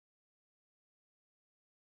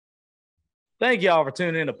Thank y'all for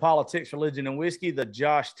tuning in to Politics, Religion, and Whiskey, the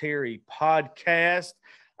Josh Terry podcast,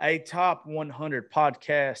 a top 100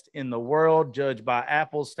 podcast in the world, judged by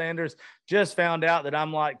Apple standards. Just found out that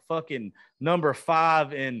I'm like fucking number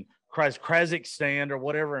 5 in Kazakhstan or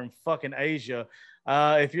whatever in fucking Asia.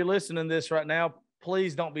 If you're listening to this right now,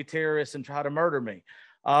 please don't be terrorists and try to murder me.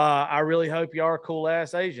 I really hope you are cool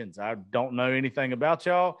ass Asians. I don't know anything about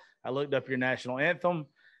y'all. I looked up your national anthem.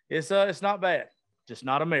 It's not bad, just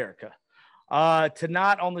not America.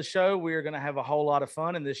 Tonight on the show, we are going to have a whole lot of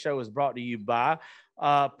fun, and this show is brought to you by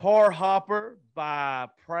Par Hopper, by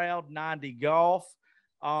Proud 90 Golf.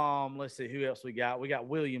 Let's see who else we got. We got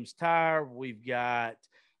Williams Tire. We've got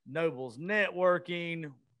Nobles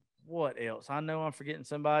Networking. What else? I know I'm forgetting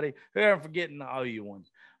somebody. Who I'm forgetting? I owe you one.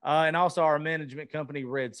 And also our management company,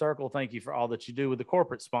 Red Circle. Thank you for all that you do with the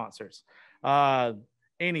corporate sponsors.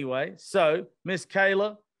 Anyway, so Miss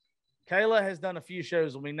Kayla. Kayla has done a few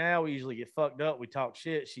shows with me now. We usually get fucked up. We talk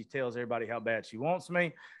shit. She tells everybody how bad she wants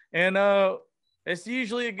me. And it's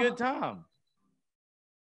usually a good time.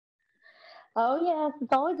 Oh, yes.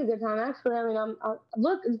 It's always a good time, actually. I mean,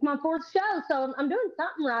 look, it's my 4th show, so I'm doing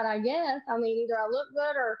something right, I guess. I mean, either I look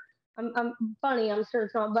good or I'm funny. I'm sure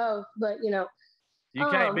it's not both, but, you know. You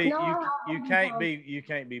can't be, you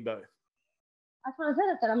can't be both. That's what I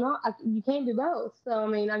said. I said, you can't do both. So, I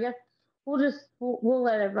mean, I guess we'll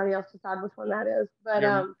let everybody else decide which one that is. But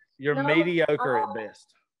you're mediocre at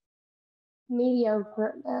best. Mediocre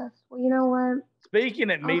at best. Well, you know what?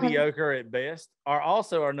 Speaking at mediocre at best, are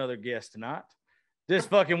also our another guest tonight. Just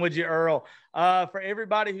fucking with you, Earl. For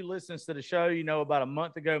everybody who listens to the show, you know, about a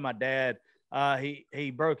month ago, my dad,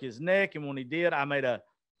 he broke his neck, and when he did, I made a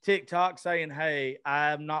TikTok saying, "Hey,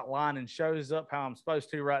 I'm not lining shows up how I'm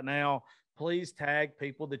supposed to right now. Please tag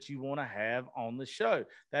people that you want to have on the show."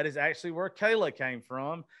 That is actually where Kayla came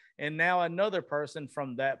from. And now another person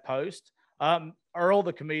from that post, Earl,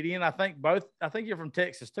 the comedian. I think you're from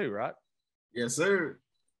Texas too, right? Yes, sir.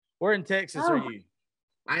 Where in Texas are you?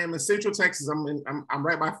 I am in Central Texas. I'm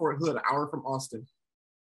right by Fort Hood, an hour from Austin.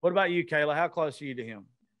 What about you, Kayla? How close are you to him?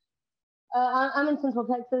 I'm in Central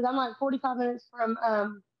Texas. I'm like 45 minutes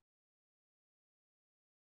from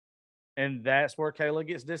And that's where Kayla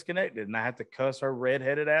gets disconnected, and I have to cuss her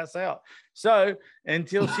redheaded ass out. So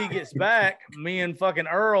until she gets back, me and fucking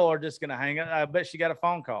Earl are just gonna hang out. I bet she got a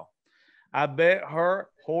phone call. I bet her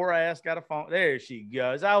poor ass got a phone. There she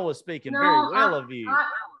goes. I was speaking very well of you.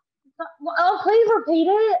 Please repeat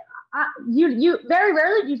it. You very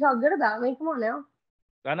rarely do you talk good about me. Come on now.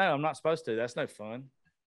 I know I'm not supposed to. That's no fun.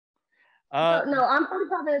 No, I'm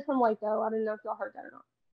 45 minutes from Waco. I didn't know if y'all heard that or not.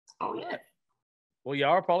 Oh yeah. Well,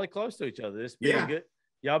 y'all are probably close to each other. This be good.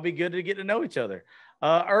 Y'all be good to get to know each other.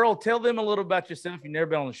 Earl, tell them a little about yourself. You've never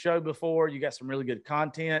been on the show before. You got some really good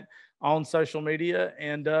content on social media,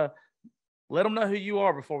 and let them know who you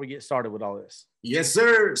are before we get started with all this. Yes,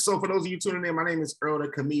 sir. So for those of you tuning in, my name is Earl, the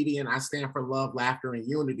comedian. I stand for love, laughter, and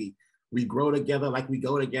unity. We grow together like we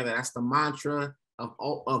go together. That's the mantra of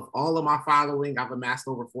all of my following. I've amassed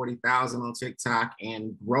over 40,000 on TikTok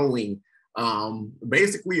and growing.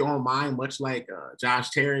 Basically on mine, much like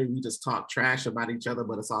Josh Terry, we just talk trash about each other,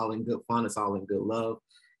 but it's all in good fun. It's all in good love.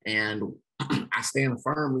 And I stand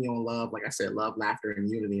firmly on love. Like I said, love, laughter, and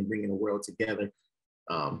unity, and bringing the world together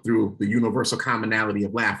through the universal commonality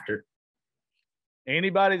of laughter.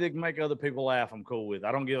 Anybody that can make other people laugh, I'm cool with.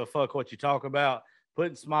 I don't give a fuck what you talk about.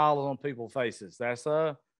 Putting smiles on people's faces. It's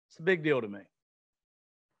a big deal to me.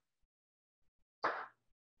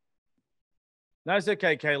 No, it's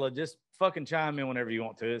okay, Kayla. Just fucking chime in whenever you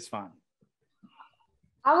want to. It's fine.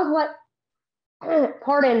 Pardon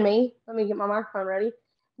me. Let me get my microphone ready.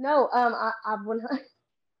 No, I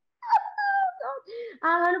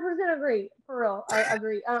 100% agree. For real, I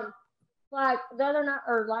agree. Like the other night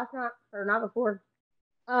or last night or night before,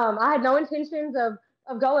 I had no intentions of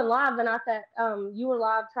going live the night that you were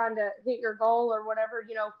live trying to hit your goal or whatever,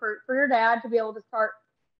 you know, for your dad to be able to start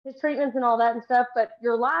his treatments and all that and stuff. But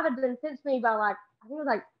your live had been sent to me by I think it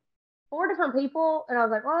was 4 different people, and I was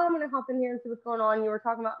like, well, I'm gonna hop in here and see what's going on. You were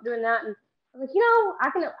talking about doing that, and I was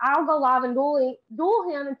like, I'll go live and duel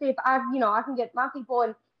him and see if I can get my people.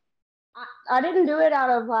 And I didn't do it out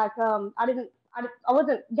of I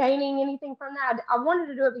wasn't gaining anything from that. I wanted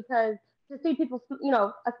to do it because to see people,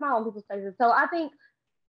 a smile on people's faces. So I think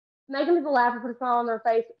making people laugh and put a smile on their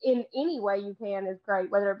face in any way you can is great,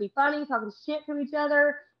 whether it be funny, talking shit to each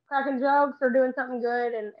other, cracking jokes, or doing something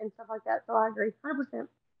good and stuff like that. So I agree 100%.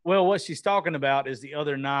 Well, what she's talking about is the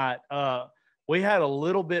other night, we had a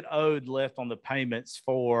little bit owed left on the payments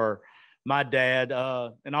for my dad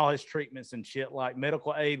and all his treatments and shit. Like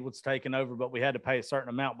medical aid was taken over, but we had to pay a certain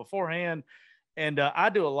amount beforehand. And I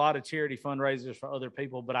do a lot of charity fundraisers for other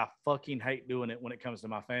people, but I fucking hate doing it when it comes to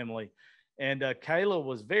my family. And Kayla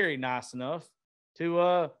was very nice enough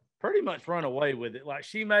to pretty much run away with it. Like,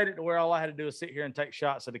 she made it to where all I had to do is sit here and take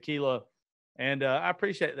shots of tequila. And I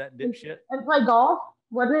appreciate that, dipshit. And play golf,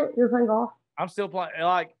 wasn't it? You were playing golf? I'm still playing.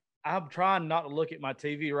 Like, I'm trying not to look at my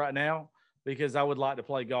TV right now because I would like to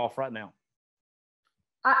play golf right now.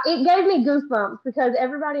 It gave me goosebumps because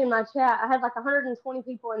everybody in my chat, I had like 120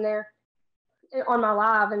 people in there on my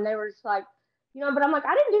live, and they were just like, but I'm like,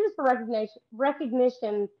 I didn't do this for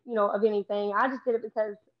recognition, of anything. I just did it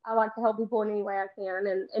because I like to help people in any way I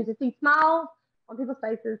can, and to see smiles on people's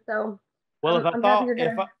faces. So, well,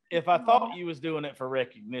 if I thought you was doing it for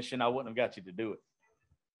recognition, I wouldn't have got you to do it.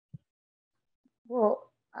 Well,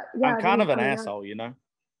 yeah, I'm kind of an asshole,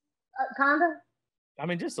 Kind of. I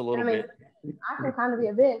mean, just a little bit. I can kind of be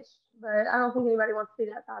a bitch, but I don't think anybody wants to see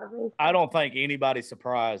that side of me. I don't think anybody's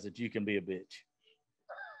surprised that you can be a bitch.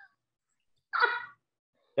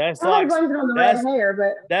 That's like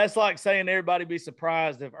that's like saying everybody be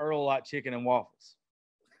surprised if Earl liked chicken and waffles.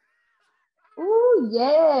 Ooh,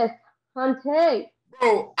 yes, Hunte.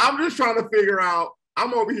 Bro, I'm just trying to figure out.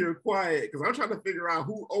 I'm over here quiet because I'm trying to figure out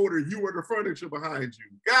who older, you or the furniture behind you.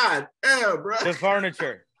 God damn, bro. The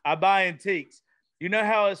furniture. I buy antiques. You know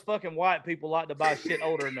how us fucking white people like to buy shit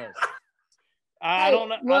older than us. I don't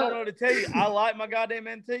know what to tell you. I like my goddamn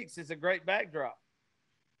antiques. It's a great backdrop.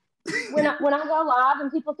 When I go live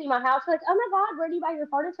and people see my house, they're like, oh my God, where do you buy your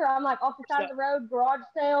furniture? I'm like, off the side of the road, garage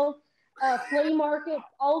sales, flea markets,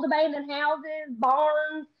 old abandoned houses,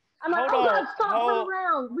 barns. I'm like, God, stop running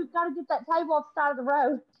around. We've got to get that table off the side of the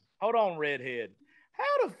road. Hold on, redhead.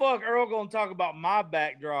 How the fuck Earl gonna talk about my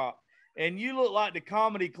backdrop? And you look like the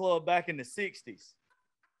comedy club back in the 60s.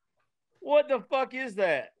 What the fuck is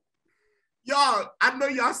that? Y'all, I know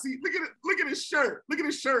y'all see. Look at his shirt. Look at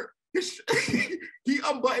his shirt. He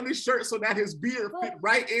unbuttoned his shirt so that his beard fit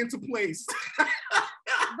right into place.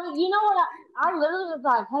 But you know what? I literally was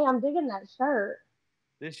like, hey, I'm digging that shirt.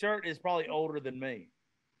 This shirt is probably older than me.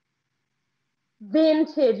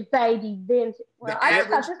 Vintage, baby, vintage. Well, I just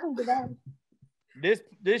got this one today.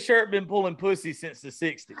 This shirt been pulling pussy since the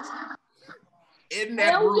 60s. In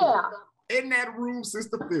that room since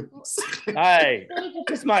the 50s. Hey,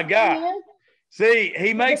 it's my guy. See,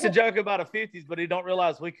 he makes a joke about the 50s, but he don't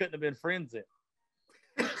realize we couldn't have been friends then.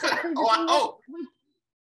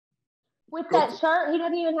 With that shirt, he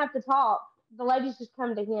doesn't even have to talk. The ladies just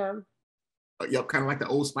come to him. Yep, kind of like the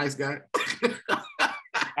Old Spice guy.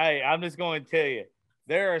 Hey, I'm just going to tell you,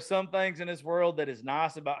 there are some things in this world that is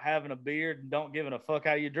nice about having a beard and don't give a fuck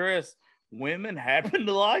how you dress. Women happen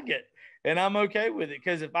to like it, and I'm okay with it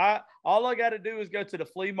because all I got to do is go to the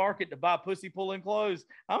flea market to buy pussy pulling clothes,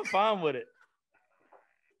 I'm fine with it.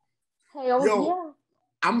 Hell yeah.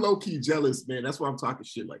 I'm low-key jealous, man. That's why I'm talking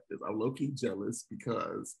shit like this. I'm low-key jealous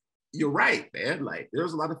because you're right, man. Like,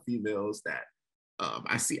 there's a lot of females that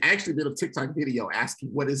I see. I actually did a TikTok video asking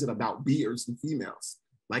what is it about beards and females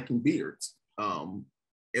liking beards. And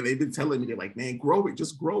they've been telling me, they're like, man, grow it,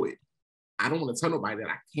 just grow it. I don't want to tell nobody that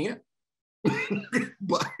I can't.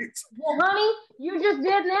 But well, honey, you just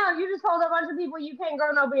did now. You just told a bunch of people you can't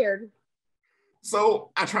grow no beard.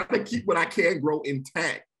 So I try to keep what I can grow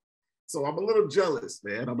intact. So I'm a little jealous,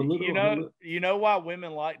 man. You know why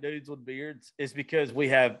women like dudes with beards? It's because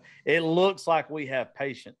it looks like we have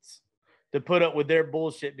patience to put up with their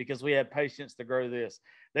bullshit because we have patience to grow this.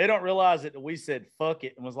 They don't realize that we said fuck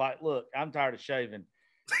it and was like, look, I'm tired of shaving.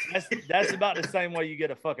 That's about the same way you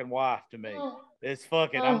get a fucking wife to me. It's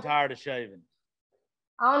fucking, I'm tired of shaving.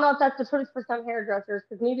 I don't know if that's the truth for some hairdressers,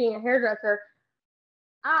 because me being a hairdresser,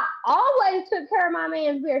 I always took care of my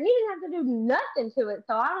man's beard. He didn't have to do nothing to it.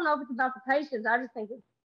 So I don't know if it's about the patience. I just think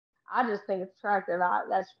it's attractive.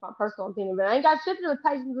 That's my personal opinion. But I ain't got shit to do with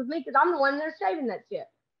patience with me because I'm the one that's shaving that shit.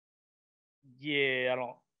 Yeah,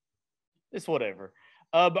 it's whatever.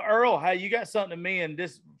 But Earl, hey, you got something me and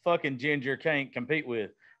this fucking ginger can't compete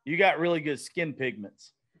with. You got really good skin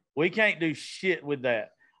pigments. We can't do shit with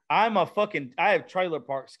that. I have trailer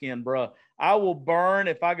park skin, bro. I will burn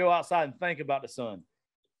if I go outside and think about the sun.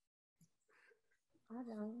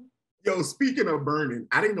 Yo, speaking of burning,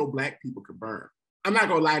 I didn't know black people could burn. I'm not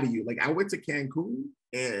gonna lie to you. Like, I went to Cancun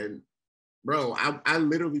and bro, I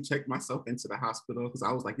literally checked myself into the hospital because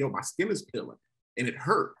I was like, yo, my skin is peeling and it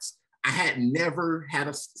hurts. I had never had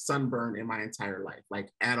a sunburn in my entire life,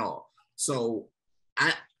 like at all. So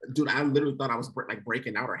I literally thought I was like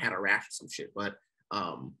breaking out or had a rash or some shit. But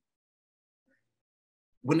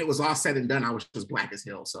when it was all said and done, I was just black as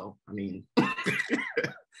hell. So, I mean,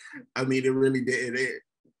 it really did.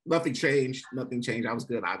 Nothing changed. I was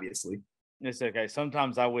good, obviously. It's okay.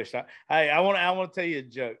 Sometimes I wish I want to tell you a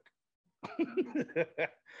joke.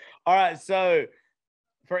 All right. So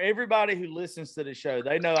for everybody who listens to the show,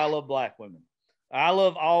 they know I love black women. I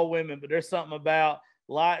love all women, but there's something about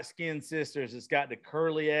light-skinned sisters that's got the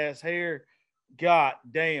curly ass hair. God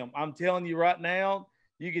damn. I'm telling you right now,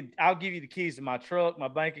 I'll give you the keys to my truck, my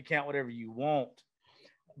bank account, whatever you want.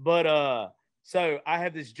 But so I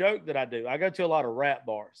have this joke that I do. I go to a lot of rap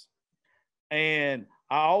bars, and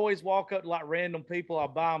I always walk up to like random people. I'll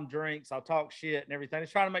buy them drinks. I'll talk shit and everything.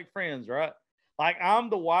 It's trying to make friends, right? Like I'm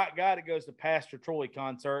the white guy that goes to Pastor Troy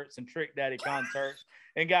concerts and Trick Daddy concerts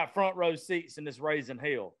and got front row seats in this Raising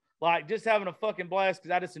Hell. Like just having a fucking blast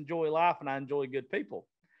because I just enjoy life and I enjoy good people.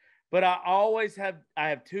 But I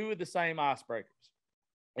have two of the same icebreakers.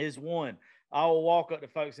 Is one, I will walk up to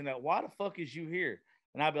folks and go, why the fuck is you here?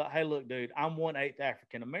 And I'll be like, hey, look, dude, I'm 1/8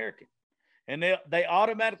 African American. And they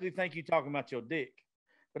automatically think you're talking about your dick.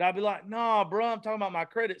 But I'd be like, nah, bro, I'm talking about my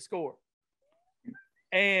credit score.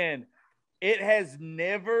 And it has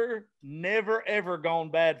never, ever gone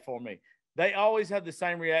bad for me. They always have the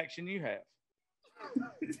same reaction you have.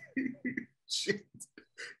 Shit.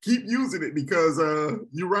 Keep using it because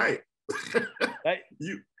you're right.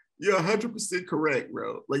 You're 100% correct,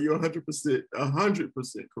 bro. Like you're 100%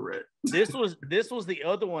 correct. This was the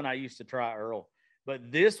other one I used to try, Earl.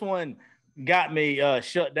 But this one got me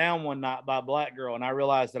shut down one night by a black girl, and I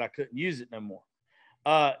realized that I couldn't use it no more.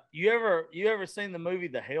 You ever seen the movie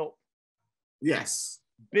The Help? Yes.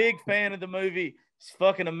 Big fan of the movie. It's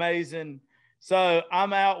fucking amazing. So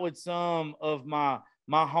I'm out with some of my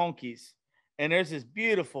honkies, and there's this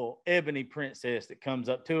beautiful ebony princess that comes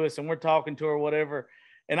up to us, and we're talking to her, whatever.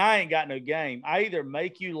 And I ain't got no game. I either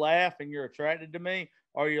make you laugh and you're attracted to me,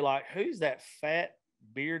 or you're like, who's that fat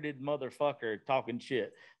bearded motherfucker talking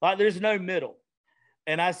shit? Like there's no middle.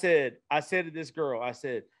 And I said to this girl, I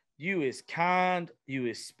said, you is kind, you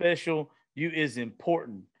is special, you is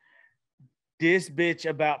important. This bitch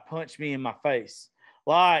about punched me in my face.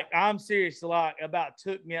 Like, I'm serious, like about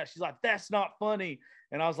took me out. She's like, that's not funny.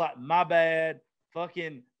 And I was like, my bad.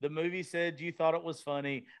 Fucking the movie said you thought it was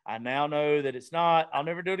funny. I now know that it's not. I'll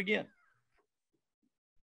never do it again.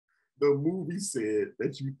 The movie said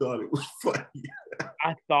that you thought it was funny.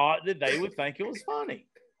 I thought that they would think it was funny.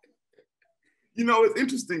 You know, it's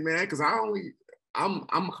interesting, man, because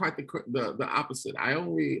I'm quite the opposite.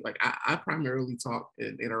 I primarily talk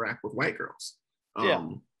and interact with white girls. Yeah.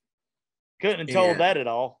 Couldn't have told that at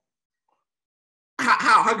all.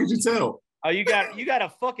 How could you tell? Oh, you got a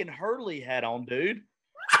fucking Hurley hat on, dude.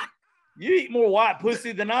 You eat more white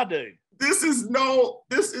pussy than I do. This is no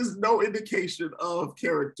indication of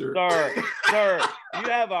character. Sir, you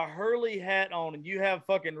have a Hurley hat on and you have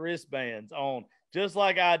fucking wristbands on, just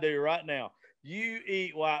like I do right now. You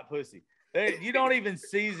eat white pussy. You don't even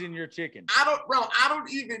season your chicken. I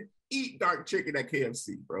don't even eat dark chicken at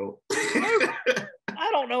KFC, bro. I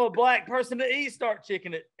don't know a black person that eats dark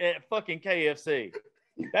chicken at fucking KFC.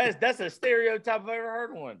 That's a stereotype I've ever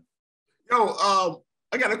heard one. Yo,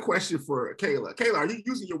 I got a question for Kayla. Kayla, are you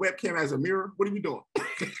using your webcam as a mirror? What are you doing?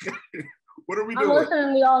 What are we doing? I'm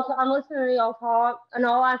listening to y'all talk, and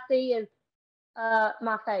all I see is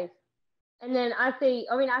my face. And then I see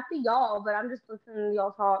y'all, but I'm just listening to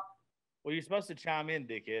y'all talk. Well, you're supposed to chime in,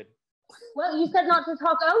 dickhead. Well, you said not to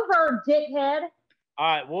talk over, dickhead. All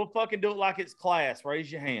right, we'll fucking do it like it's class.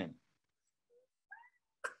 Raise your hand.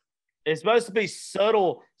 It's supposed to be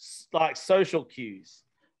subtle, like social cues.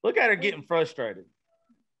 Look at her getting frustrated.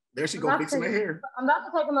 There she go, fixing her hair. I'm about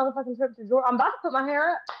to take a motherfucking trip to Georgia. I'm about to put my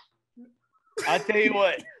hair up. I tell you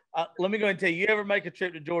what, let me go and tell you, you ever make a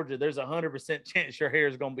trip to Georgia, there's 100% chance your hair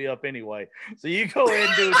is going to be up anyway. So you go ahead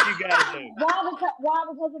and do what you got to do. Why?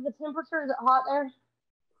 Because of the temperature? Is it hot there?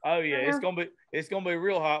 Oh yeah, it's gonna be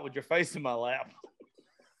real hot with your face in my lap.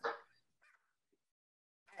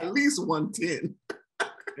 At least 110.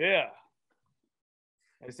 Yeah,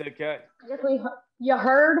 it's okay. You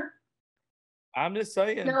heard? I'm just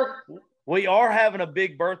saying. No. We are having a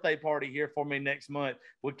big birthday party here for me next month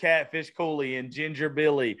with Catfish Cooley and Ginger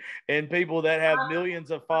Billy and people that have millions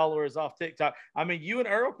of followers off TikTok. I mean, you and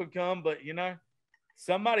Earl could come, but you know,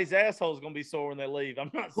 somebody's asshole is gonna be sore when they leave. I'm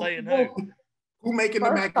not saying who. Who making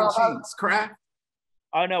the mac and cheese? Kraft?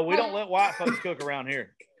 Oh no, we don't let white folks cook around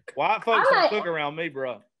here. White folks don't cook around me,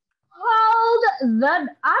 bro.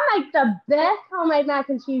 I make the best homemade mac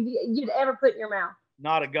and cheese you'd ever put in your mouth.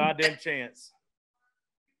 Not a goddamn chance.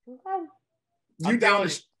 Okay.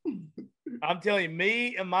 I'm telling you,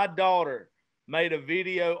 me and my daughter made a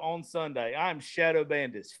video on Sunday. I'm shadow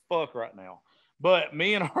banned as fuck right now. But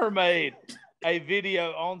me and her made a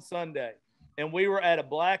video on Sunday. and we were at a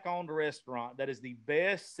black-owned restaurant that is the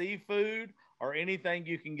best seafood or anything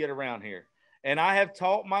you can get around here. And I have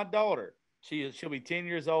taught my daughter, she'll be 10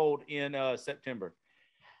 years old in September.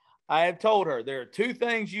 I have told her there are two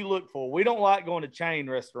things you look for. We don't like going to chain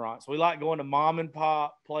restaurants. We like going to mom and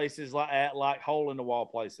pop places like hole in the wall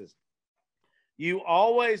places. You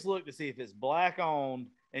always look to see if it's black owned,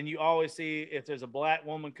 and you always see if there's a black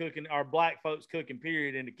woman cooking or black folks cooking,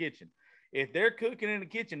 period, in the kitchen. If they're cooking in the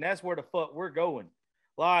kitchen, that's where the fuck we're going.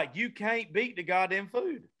 Like, you can't beat the goddamn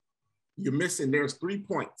food. You're missing. There's 3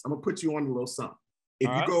 points. I'm gonna put you on a little something. If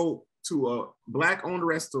All you right. go to a black-owned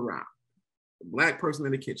restaurant, a black person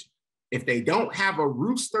in the kitchen, if they don't have a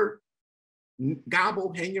rooster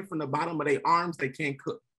gobble hanging from the bottom of their arms, they can't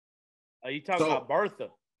cook. Are you talking about Bertha?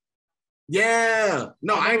 Yeah.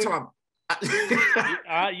 No, I ain't talking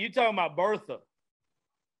about. You talking about Bertha?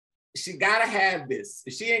 She gotta have this.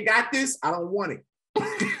 If she ain't got this, I don't want it.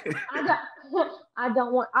 I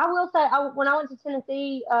don't want. I will say, when I went to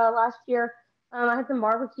Tennessee last year, I had some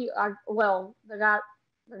barbecue. The guy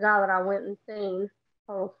that I went and seen,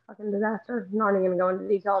 total fucking disaster. I'm not even gonna go into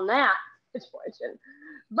detail on that situation.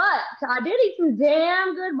 But I did eat some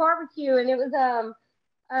damn good barbecue, and it was a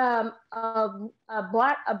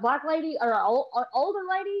black lady or an older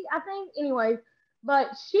lady, I think. Anyways,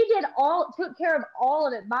 but she took care of all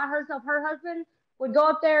of it by herself. Her husband would go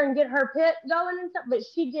up there and get her pit going and stuff, but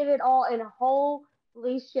she did it all, and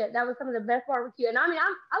holy shit, that was some of the best barbecue. And I mean,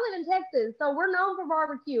 I live in Texas, so we're known for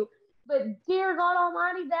barbecue. But dear God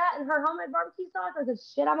Almighty, that and her homemade barbecue sauce, I said,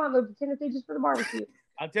 shit, I might move to Tennessee just for the barbecue.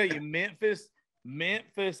 I'll tell you, Memphis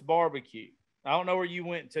barbecue. I don't know where you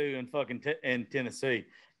went to in fucking in Tennessee.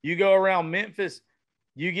 You go around Memphis,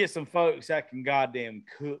 you get some folks that can goddamn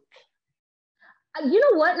cook. You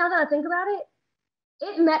know what? Now that I think about it,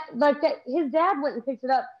 like that. His dad went and picked it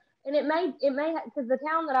up, and it may because the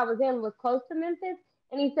town that I was in was close to Memphis,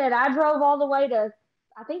 and he said I drove all the way to.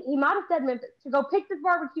 I think he might have said Memphis to go pick this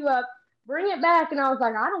barbecue up, bring it back, and I was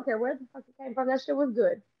like, I don't care where the fuck it came from. That shit was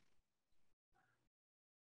good.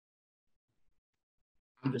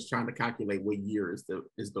 I'm just trying to calculate what year is the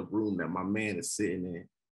room that my man is sitting in.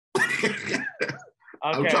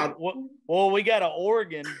 Okay. Well, we got an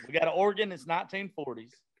organ. We got an organ. It's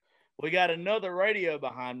 1940s. We got another radio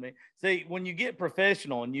behind me. See, when you get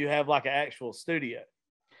professional and you have like an actual studio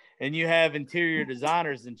and you have interior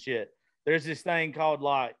designers and shit, there's this thing called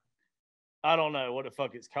like, I don't know what the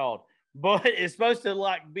fuck it's called, but it's supposed to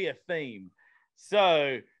like be a theme.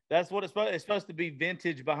 So that's what it's supposed to be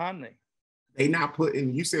vintage behind me. They not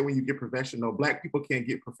putting, you said when you get professional, black people can't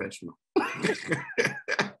get professional.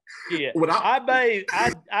 Yeah.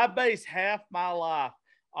 I base half my life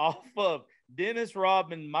off of Dennis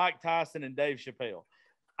Rodman, Mike Tyson, and Dave Chappelle.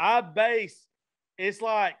 It's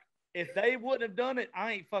like, if they wouldn't have done it,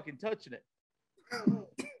 I ain't fucking touching it.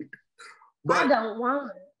 But I don't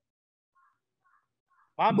want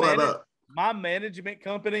it. My management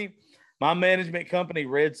company,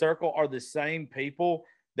 Red Circle, are the same people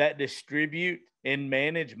that distribute and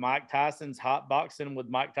manage Mike Tyson's Hot Boxing with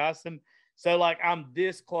Mike Tyson. So like, I'm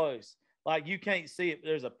this close. Like, you can't see it.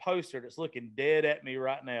 There's a poster that's looking dead at me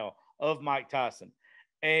right now of Mike Tyson.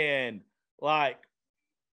 And like,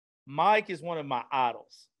 Mike is one of my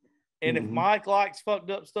idols. And if Mike likes fucked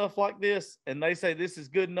up stuff like this and they say this is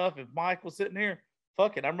good enough, if Mike was sitting here,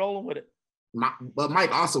 fuck it, I'm rolling with it. But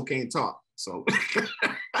Mike also can't talk. So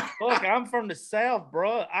look, I'm from the South,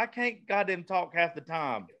 bro. I can't goddamn talk half the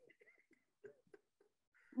time.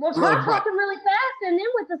 Well, try talking really fast and then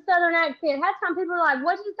with the Southern accent. Half the time people are like,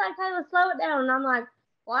 what'd you say, Kayla? Slow it down. And I'm like,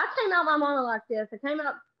 well, I came out my mama like this. I came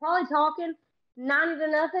out probably talking 90 to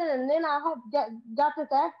nothing, and then I got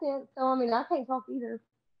this accent. So, I mean, I can't talk either.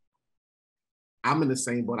 I'm in the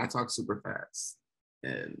same boat. I talk super fast.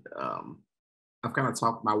 And I've kind of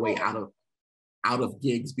talked my way out of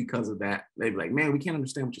gigs because of that. They'd be like, man, we can't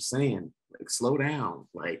understand what you're saying. Like, slow down.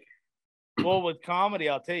 Like, well, with comedy,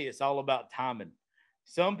 I'll tell you, it's all about timing.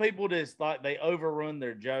 Some people just like they overrun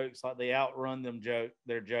their jokes, like they outrun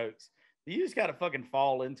their jokes. You just got to fucking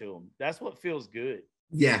fall into them. That's what feels good.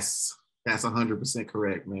 Yes, that's 100%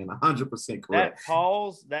 correct, man. 100% correct.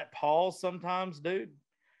 That pause sometimes, dude,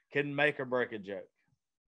 can make or break a joke.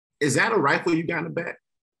 Is that a rifle you got in the back?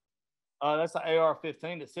 That's an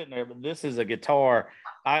AR-15 that's sitting there, but this is a guitar.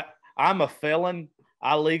 I'm a felon.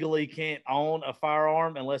 I legally can't own a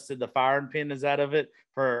firearm unless the firing pin is out of it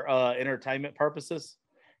for entertainment purposes.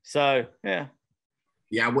 So, yeah.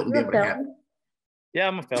 Yeah, I wouldn't be able to have it. Yeah,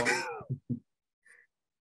 I'm a felon.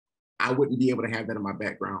 I wouldn't be able to have that in my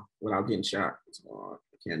background without getting shot. So,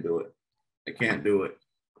 I can't do it.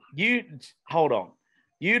 You hold on.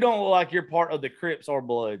 You don't look like you're part of the Crips or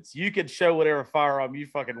Bloods. You could show whatever firearm you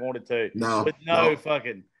fucking wanted to. No. With no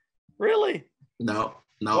fucking. Really? No.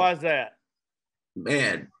 Why is that?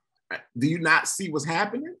 Man, do you not see what's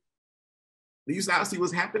happening? Do you not see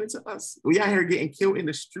what's happening to us? We out here getting killed in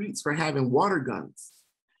the streets for having water guns.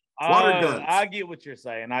 I get what you're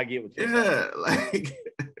saying. Yeah, like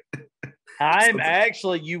I'm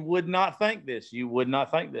actually, you would not think this.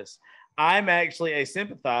 I'm actually a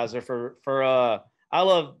sympathizer for I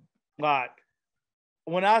love, like,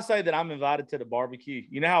 when I say that I'm invited to the barbecue,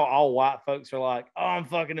 you know how all white folks are like, oh, I'm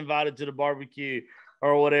fucking invited to the barbecue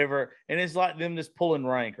or whatever. And it's like them just pulling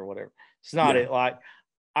rank or whatever. It's not it. Like,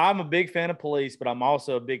 I'm a big fan of police, but I'm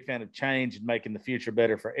also a big fan of change and making the future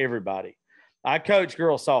better for everybody. I coach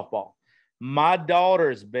girls softball. My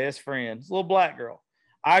daughter's best friend is a little black girl.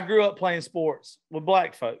 I grew up playing sports with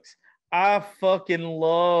black folks. I fucking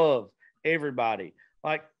love everybody.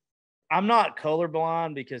 Like, I'm not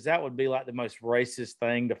colorblind because that would be like the most racist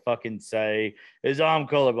thing to fucking say is, oh, I'm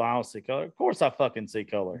colorblind. I don't see color. Of course I fucking see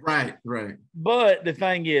color. Right. But the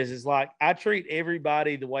thing is like, I treat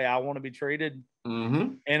everybody the way I want to be treated.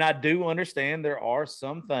 Mm-hmm. And I do understand there are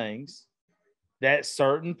some things that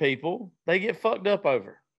certain people, they get fucked up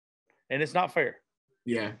over. And it's not fair.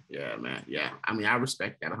 Yeah, man. Yeah. I mean, I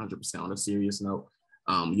respect that 100% on a serious note.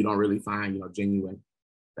 You don't really find,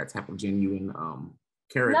 that type of genuine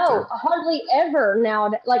character. No, hardly ever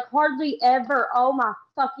now. Like, hardly ever. Oh my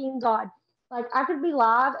fucking God. Like, I could be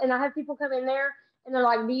live and I have people come in there and they're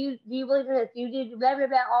like, do you believe in this? You did blah, blah,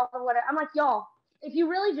 blah, all or whatever. I'm like, y'all, if you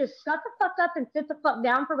really just shut the fuck up and sit the fuck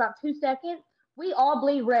down for about 2 seconds, we all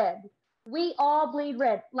bleed red.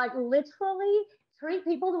 Like, literally treat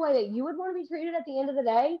people the way that you would want to be treated at the end of the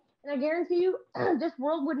day. And I guarantee you, this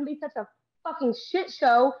world wouldn't be such a fucking shit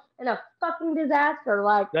show and a fucking disaster.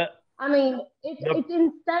 Like, it's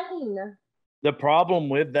insane. The problem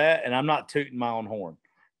with that, and I'm not tooting my own horn,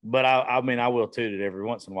 but I will toot it every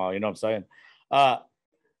once in a while. You know what I'm saying?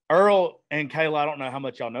 Earl and Kayla, I don't know how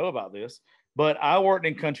much y'all know about this, but I worked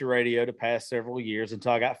in country radio the past several years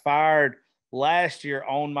until I got fired last year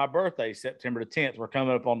on my birthday, September the 10th. We're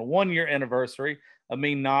coming up on the 1-year anniversary of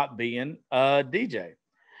me not being a DJ.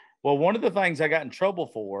 Well, one of the things I got in trouble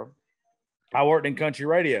for, I worked in country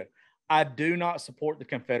radio. I do not support the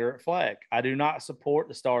Confederate flag. I do not support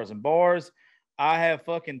the stars and bars. I have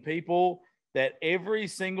fucking people that every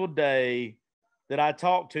single day that I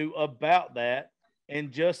talk to about that,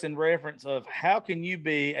 and just in reference of how can you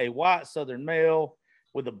be a white Southern male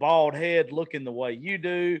with a bald head looking the way you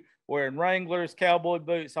do, wearing Wranglers, cowboy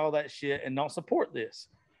boots, all that shit, and don't support this.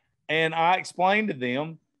 And I explained to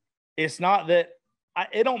them, it's not that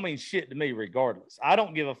it don't mean shit to me regardless. I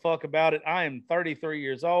don't give a fuck about it. I am 33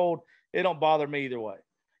 years old. It don't bother me either way.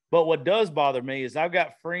 But what does bother me is I've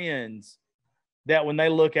got friends that when they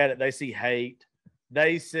look at it, they see hate,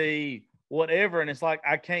 they see whatever. And it's like,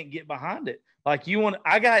 I can't get behind it. Like,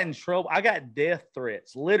 I got in trouble. I got death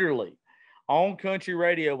threats literally on country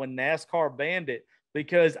radio when NASCAR banned it,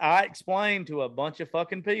 because I explained to a bunch of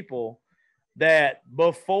fucking people that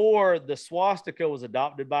before the swastika was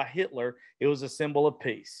adopted by Hitler, it was a symbol of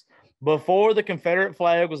peace. Before the Confederate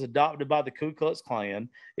flag was adopted by the Ku Klux Klan,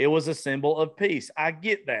 it was a symbol of peace. I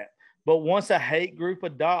get that. But once a hate group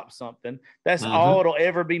adopts something, that's all it'll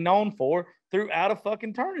ever be known for throughout a fucking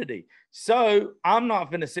eternity. So I'm not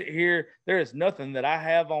going to sit here. There is nothing that I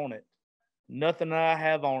have on it. Nothing that I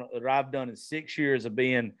have on it that I've done in 6 years of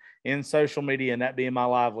being in social media and that being my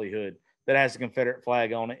livelihood that has a Confederate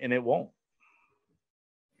flag on it, and it won't.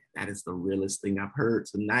 That is the realest thing I've heard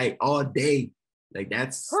tonight all day. Like,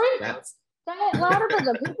 that's say it louder for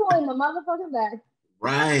the people in the motherfucking back.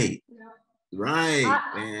 Right. You know? Right,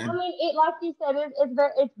 man. I mean, it, like you said,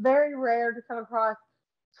 it's very rare to come across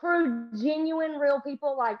true, genuine, real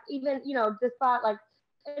people. Like, even, despite, like,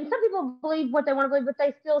 and some people believe what they want to believe, but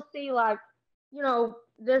they still see, like,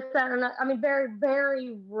 this, that, and that. I mean, very,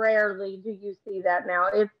 very rarely do you see that now.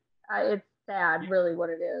 It's sad, really, what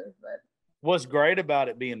it is. But what's great about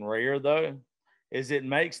it being rare, though, is it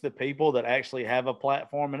makes the people that actually have a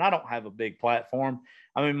platform, and I don't have a big platform.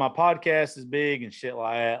 I mean, my podcast is big and shit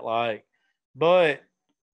like that, but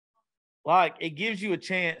it gives you a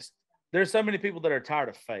chance. There's so many people that are tired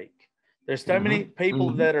of fake. There's so many people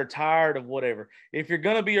that are tired of whatever. If you're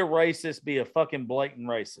going to be a racist, be a fucking blatant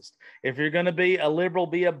racist. If you're going to be a liberal,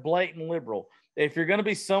 be a blatant liberal. If you're going to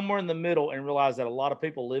be somewhere in the middle and realize that a lot of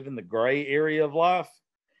people live in the gray area of life,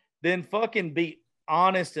 then fucking be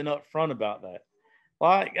honest and upfront about that.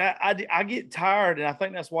 Like, I get tired, and I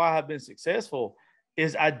think that's why I've been successful,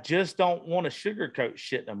 is I just don't want to sugarcoat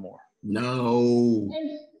shit no more. No.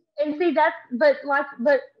 And see, but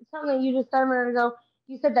something you just said a minute ago,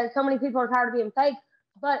 you said that so many people are tired of being fake,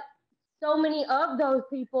 but so many of those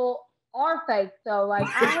people are fake. So like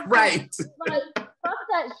I have right. like fuck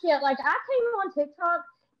that shit. Like I came on TikTok,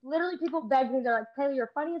 literally people begged me. They're like, Kayla,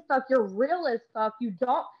 you're funny as fuck. You're real as fuck. You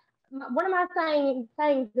don't. One of my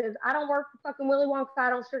sayings is I don't work for fucking Willy Wonka. I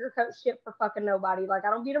don't sugarcoat shit for fucking nobody. Like I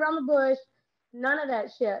don't beat around the bush. None of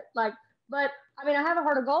that shit. Like, but I mean, I have a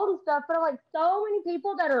heart of gold and stuff. But like, so many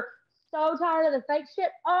people that are so tired of the fake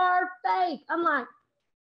shit are fake. I'm like,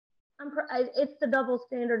 it's the double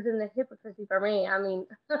standards and the hypocrisy for me. I mean,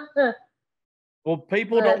 well,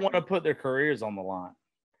 people don't want to put their careers on the line.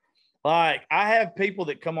 Like, I have people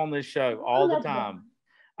that come on this show all the time.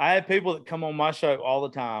 I have people that come on my show all the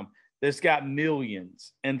time that's got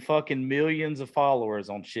millions and fucking millions of followers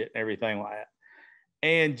on shit and everything like that.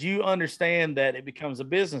 And you understand that it becomes a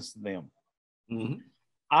business to them. Mm-hmm.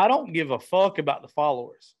 I don't give a fuck about the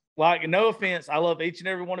followers. Like, no offense, I love each and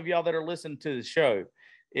every one of y'all that are listening to the show.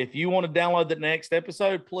 If you want to download the next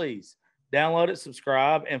episode, please download it,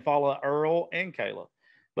 subscribe, and follow Earl and Kayla.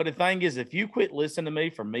 But the thing is, if you quit listening to me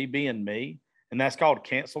for me being me, and that's called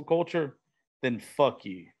cancel culture, then fuck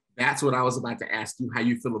you. That's what I was about to ask you, how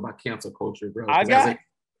you feel about cancel culture, bro.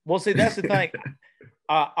 Well, see, that's the thing.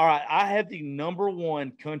 All right, I have the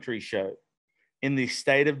 #1 country show in the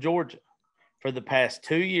state of Georgia for the past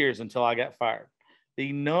 2 years until I got fired.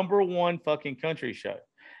 The #1 fucking country show.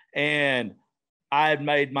 And I had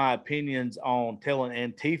made my opinions on telling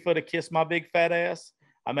Antifa to kiss my big fat ass.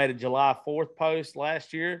 I made a July 4th post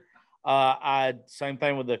last year. I had same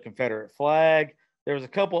thing with the Confederate flag. There was a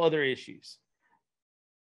couple other issues.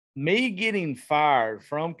 Me getting fired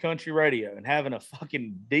from country radio and having a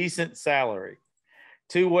fucking decent salary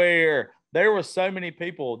to where there were so many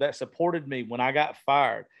people that supported me when I got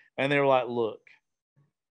fired. And they were like, look,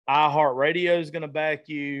 iHeartRadio is going to back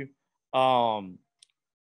you.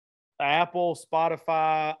 Apple,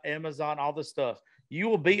 Spotify, Amazon, all this stuff. You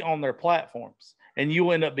will be on their platforms and you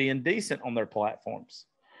will end up being decent on their platforms.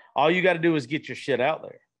 All you got to do is get your shit out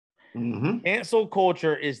there. Mm-hmm. Cancel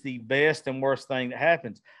culture is the best and worst thing that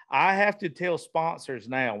happens. I have to tell sponsors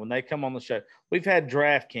now when they come on the show, we've had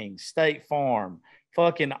DraftKings, State Farm,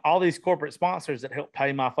 fucking all these corporate sponsors that help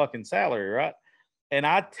pay my fucking salary, right? And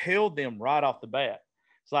I tell them right off the bat,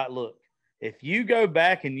 it's like, look, if you go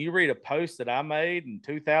back and you read a post that I made in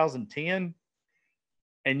 2010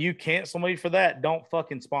 and you cancel me for that, don't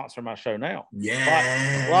fucking sponsor my show now.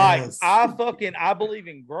 Yes. I believe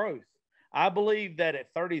in growth. I believe that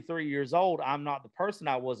at 33 years old, I'm not the person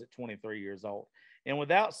I was at 23 years old. And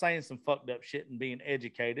without saying some fucked up shit and being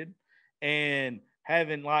educated and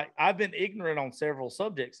having I've been ignorant on several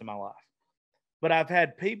subjects in my life, but I've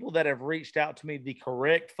had people that have reached out to me the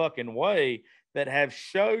correct fucking way that have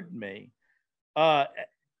showed me.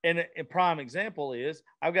 And a prime example is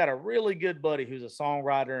I've got a really good buddy who's a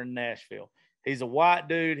songwriter in Nashville. He's a white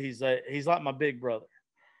dude. He's like my big brother.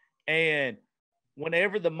 And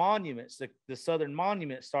whenever the monuments, the Southern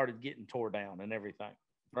monuments started getting tore down and everything,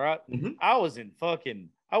 right? Mm-hmm. I wasn't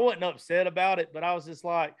upset about it, but I was just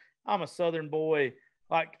like, I'm a Southern boy.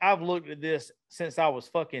 Like, I've looked at this since I was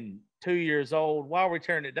fucking 2 years old. Why are we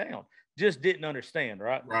tearing it down? Just didn't understand,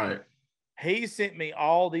 right? Right. He sent me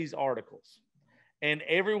all these articles, and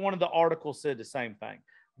every one of the articles said the same thing.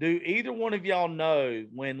 Do either one of y'all know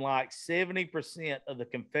when 70% of the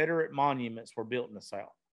Confederate monuments were built in the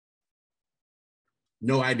South?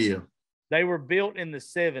 No idea. They were built in the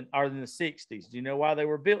 60s. Do you know why they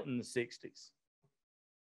were built in the 60s?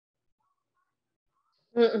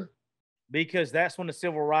 Mm-mm. Because that's when the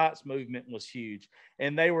civil rights movement was huge.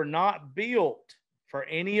 And they were not built for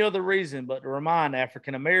any other reason but to remind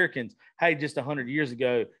African Americans, hey, just 100 years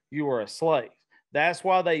ago, you were a slave. That's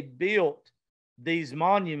why they built these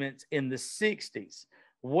monuments in the 60s.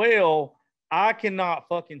 Well, I cannot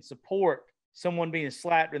fucking support someone being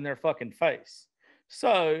slapped in their fucking face.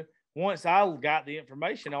 So once I got the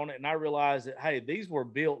information on it and I realized that, hey, these were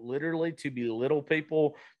built literally to belittle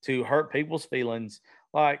people, to hurt people's feelings.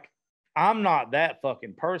 I'm not that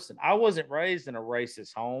fucking person. I wasn't raised in a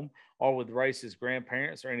racist home or with racist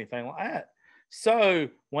grandparents or anything like that. So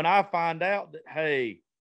when I find out that, hey,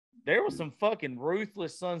 there were some fucking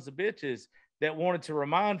ruthless sons of bitches that wanted to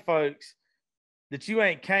remind folks that you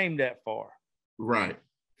ain't came that far. Right.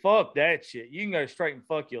 Fuck that shit. You can go straight and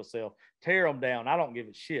fuck yourself. Tear them down. I don't give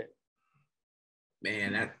a shit.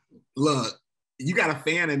 Man, look, you got a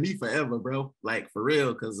fan in me forever, bro. For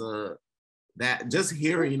real, because that just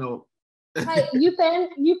hearing, Hey, you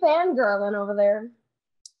fangirling over there.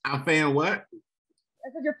 I'm fan what? I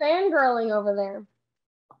said you're fangirling over there.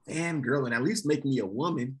 Fangirling, at least make me a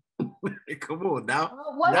woman. Come on now.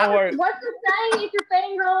 What's the saying if you're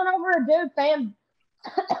fangirling over a dude?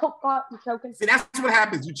 Oh God, I'm choking. See, that's what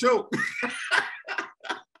happens. You choke.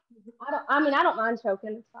 I don't mind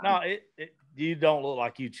choking. It's fine. No, you don't look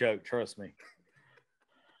like you choke. Trust me.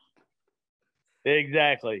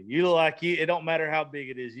 Exactly. You look like you. It don't matter how big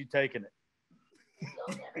it is. You taking it.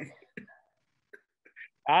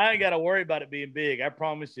 I ain't got to worry about it being big. I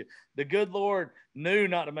promise you. The good Lord knew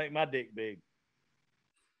not to make my dick big.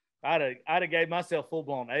 I'd have gave myself full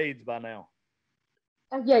blown AIDS by now.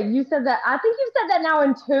 Yeah, you said that. I think you've said that now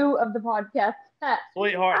in 2 of the podcasts.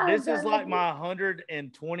 Sweetheart, this is like my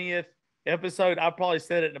 120th episode. I probably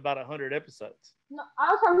said it in about 100 episodes. No,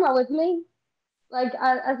 I was talking about with me. Like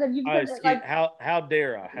I said, you've said it, like how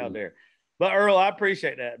dare I? How dare? But Earl, I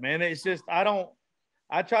appreciate that, man. It's just I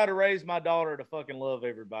try to raise my daughter to fucking love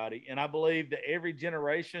everybody, and I believe that every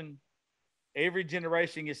generation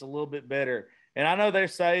gets a little bit better. And I know they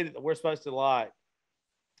say that we're supposed to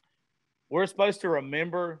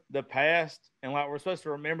remember the past, and like we're supposed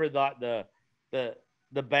to remember like the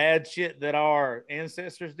bad shit that our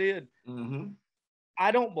ancestors did. Mm-hmm.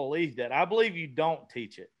 I don't believe that. I believe you don't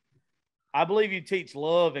teach it. I believe you teach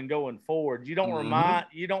love and going forward. You don't remind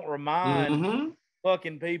Mm-hmm.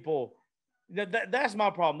 fucking people. That's my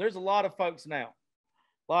problem. There's a lot of folks now,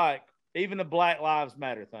 like even the Black Lives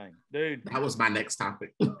Matter thing, dude. That was my next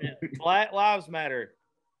topic. Black Lives Matter,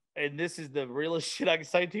 and this is the realest shit I can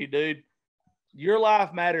say to you, dude. Your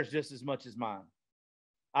life matters just as much as mine.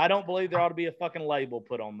 I don't believe there ought to be a fucking label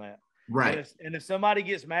put on that. Right. And if somebody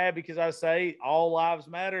gets mad because I say all lives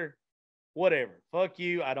matter, whatever. Fuck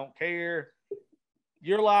you. I don't care.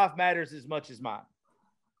 Your life matters as much as mine.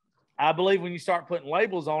 I believe when you start putting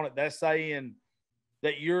labels on it, that's saying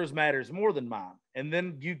that yours matters more than mine. And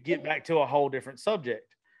then you get back to a whole different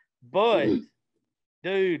subject. But,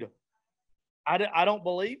 dude, I don't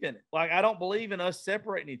believe in it. Like, I don't believe in us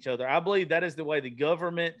separating each other. I believe that is the way the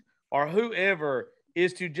government or whoever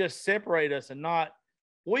is to just separate us and not,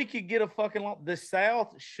 we could get a fucking law. The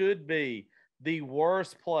South should be the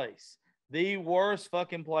worst place, the worst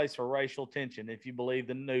fucking place for racial tension, if you believe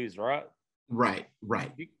the news, right? Right.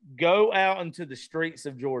 You go out into the streets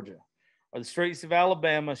of Georgia or the streets of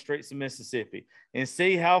Alabama, streets of Mississippi, and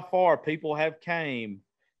see how far people have came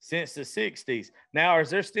since the 60s. Now, is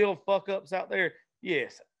there still fuck ups out there?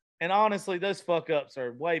 Yes. And honestly, those fuck ups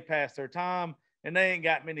are way past their time and they ain't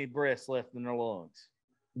got many breaths left in their lungs.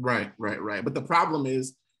 Right. But the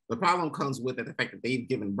problem comes with the fact that they've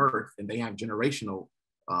given birth and they have generational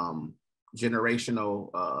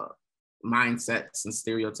mindsets and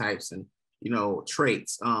stereotypes and,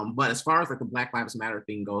 traits. But as far as like the Black Lives Matter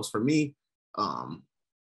thing goes, for me,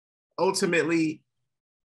 ultimately,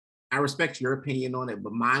 I respect your opinion on it,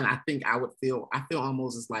 but mine, I feel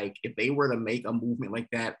almost as like if they were to make a movement like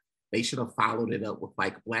that, they should have followed it up with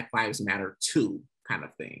like Black Lives Matter 2 kind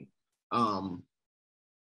of thing. Hold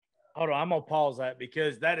on, I'm gonna pause that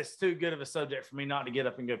because that is too good of a subject for me not to get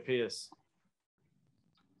up and go piss.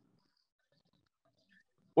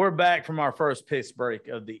 We're back from our first piss break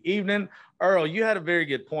of the evening. Earl, you had a very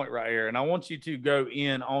good point right here, and I want you to go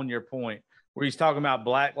in on your point where he's talking about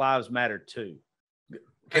Black Lives Matter 2.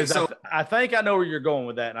 Because so, I think I know where you're going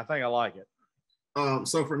with that, and I think I like it.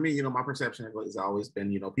 So for me, my perception has always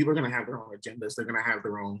been, people are going to have their own agendas. They're going to have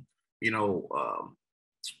their own,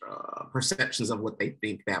 perceptions of what they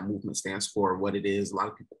think that movement stands for, what it is. A lot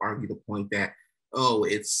of people argue the point that,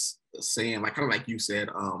 it's saying, like kind of like you said,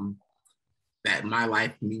 that my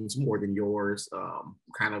life means more than yours,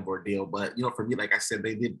 kind of ordeal. But for me, like I said,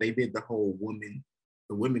 they did the whole women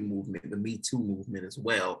movement, the Me Too movement as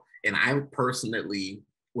well, and I personally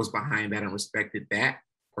was behind that and respected that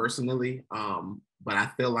personally. But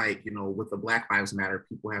I feel like with the Black Lives Matter,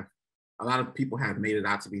 a lot of people have made it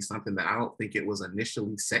out to be something that I don't think it was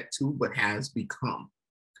initially set to, but has become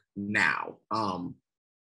now.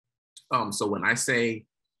 So when I say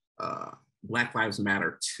Black Lives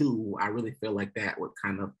Matter 2, I really feel like that would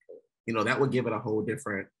kind of, that would give it a whole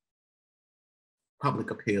different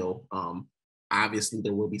public appeal. Obviously,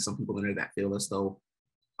 there will be some people in there that feel as though,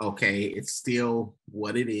 okay, it's still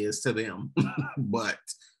what it is to them, but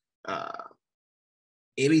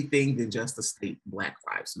anything than just to state Black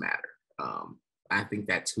Lives Matter. I think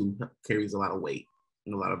that too carries a lot of weight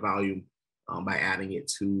and a lot of volume by adding it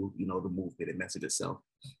to, the movement and message itself.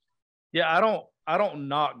 Yeah, I don't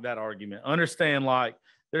knock that argument. Understand, like,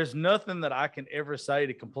 there's nothing that I can ever say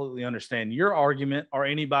to completely understand your argument or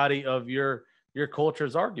anybody of your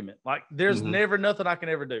culture's argument. Like, there's never nothing I can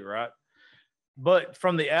ever do, right? But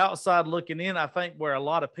from the outside looking in, I think where a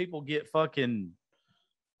lot of people get fucking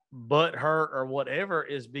butt hurt or whatever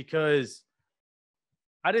is because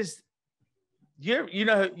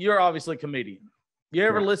you're obviously a comedian. You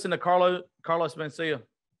ever listen to Carlos Mencia?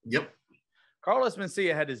 Yep. Carlos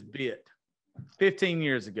Mencia had his bit 15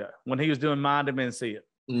 years ago when he was doing Mind of Mencia.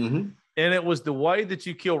 Mm-hmm. And it was the way that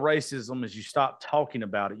you kill racism is you stop talking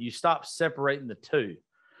about it. You stop separating the two.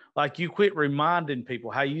 Like you quit reminding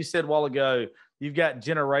people how you said a while ago, you've got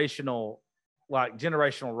generational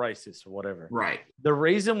racists or whatever. Right. The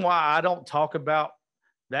reason why I don't talk about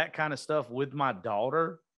that kind of stuff with my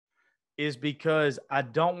daughter is because I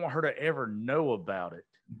don't want her to ever know about it.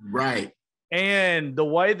 Right. And the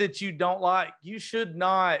way that you should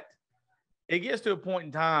not, it gets to a point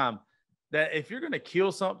in time that if you're going to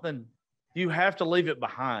kill something, you have to leave it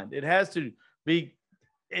behind. It has to be,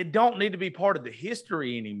 it don't need to be part of the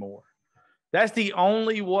history anymore. That's the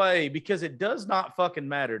only way, because it does not fucking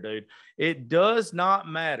matter, dude. It does not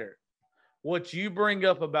matter what you bring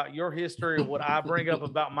up about your history or what I bring up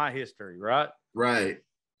about my history, right? Right.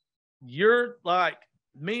 You're like,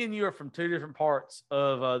 me and you are from two different parts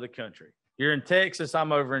of the country. You're in Texas,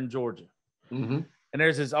 I'm over in Georgia. Mm-hmm. And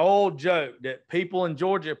there's this old joke that people in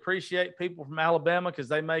Georgia appreciate people from Alabama because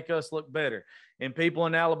they make us look better. And people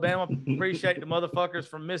in Alabama appreciate the motherfuckers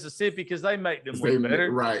from Mississippi because they make them look better.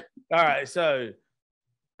 Right. All right. So,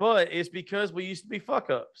 but it's because we used to be fuck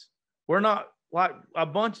ups. We're not like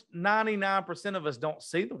 99% of us don't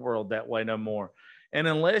see the world that way no more. And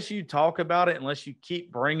unless you talk about it, unless you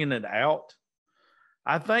keep bringing it out,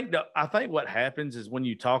 I think what happens is when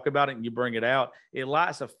you talk about it and you bring it out, it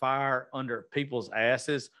lights a fire under people's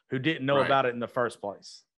asses who didn't know about it in the first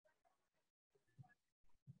place.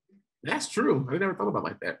 That's true. I never thought about it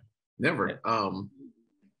like that. Never. Yeah.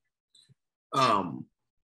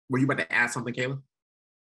 Were you about to add something, Kayla?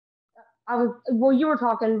 You were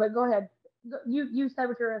talking, but go ahead. You say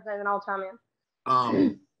what you're going to say, and I'll chime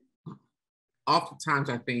in. Oftentimes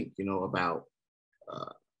I think, about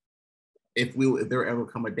if there ever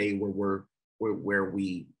come a day where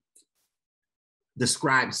we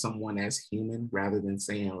describe someone as human rather than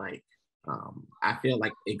saying like, I feel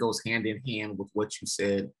like it goes hand in hand with what you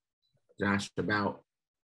said, Josh, about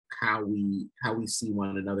how we see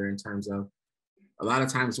one another in terms of a lot of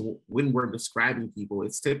times when we're describing people,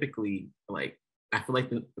 it's typically like, I feel like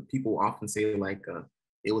the people often say like,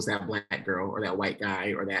 it was that black girl or that white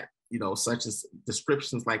guy or that, such as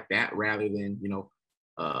descriptions like that, rather than,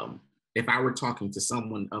 if I were talking to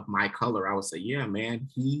someone of my color, I would say, yeah, man,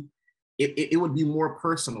 it would be more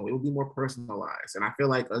personal. It would be more personalized. And I feel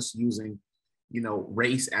like us using,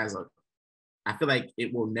 race I feel like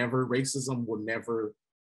racism will never,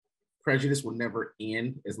 prejudice will never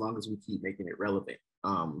end as long as we keep making it relevant.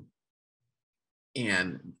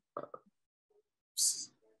 And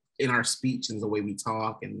in our speech and the way we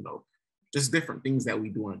talk and, just different things that we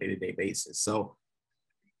do on a day-to-day basis. So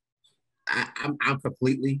I'm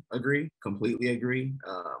completely agree.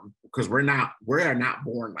 Because we are not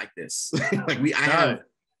born like this. Like I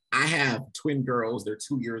have twin girls, they're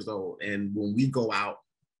 2 years old. And when we go out,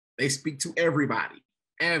 they speak to everybody,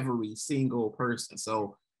 every single person.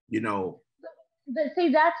 So, But see,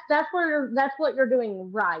 that's what you're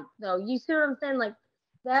doing right, though. You see what I'm saying? Like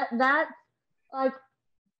that's like,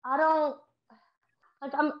 I don't,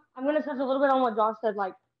 like, I'm going to touch a little bit on what Josh said,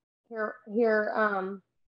 like here, it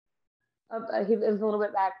was a little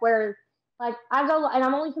bit back, whereas like I go, and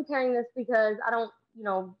I'm only comparing this because I don't,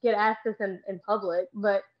 get asked this in public,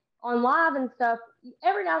 but on live and stuff,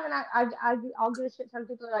 every now and then I'll get a shit ton of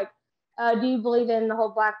people like, do you believe in the whole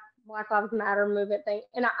Black Lives Matter movement thing?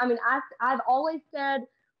 And I've always said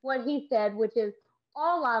what he said, which is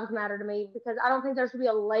all lives matter to me, because I don't think there should be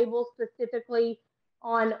a label specifically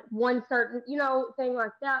on one certain, thing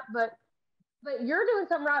like that. But you're doing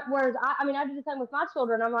something right. Whereas I do the same with my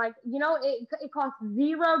children. I'm like, it costs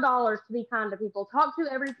 $0 to be kind to people. Talk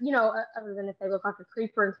to every, other than if they look like a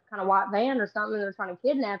creeper in some kind of white van or something and they're trying to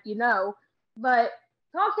kidnap you, but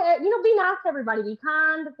talk to, be nice to everybody, be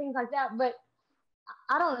kind, things like that. But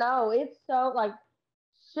I don't know. It's so like,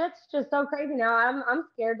 shit's just so crazy now. I'm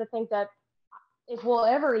scared to think that if we'll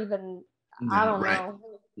ever even, I don't know.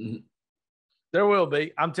 Mm-hmm. There will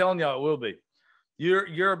be. I'm telling y'all, it will be.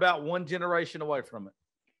 You're about one generation away from it.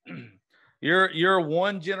 You're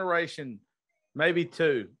one generation, maybe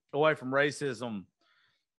two, away from racism.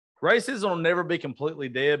 Racism will never be completely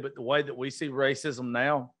dead, but the way that we see racism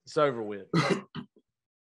now, it's over with.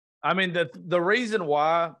 The reason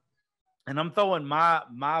why, and I'm throwing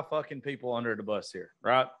my fucking people under the bus here,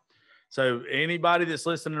 right? So anybody that's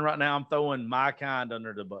listening right now, I'm throwing my kind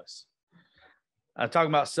under the bus. I'm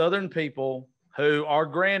talking about Southern people who are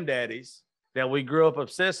granddaddies that we grew up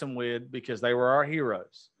obsessing with because they were our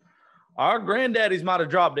heroes. Our granddaddies might have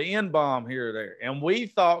dropped the N-bomb here or there, and we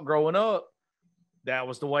thought growing up that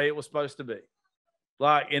was the way it was supposed to be.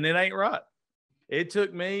 Like, and it ain't right. It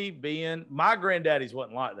took me being, my granddaddies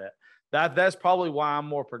wasn't like that. That's probably why I'm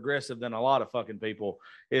more progressive than a lot of fucking people,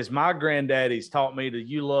 is my granddaddies taught me that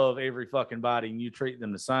you love every fucking body and you treat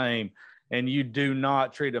them the same. And you do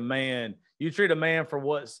not treat a man. You treat a man for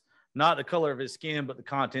what's not the color of his skin, but the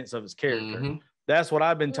contents of his character. Mm-hmm. That's what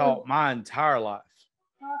I've been taught my entire life.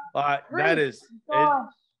 Like, that is it.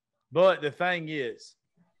 But the thing is,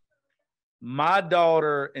 my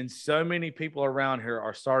daughter and so many people around here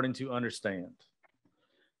are starting to understand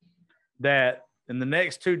that in the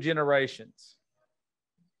next 2 generations,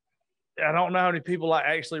 I don't know how many people like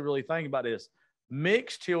actually really think about this.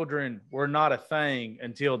 Mixed children were not a thing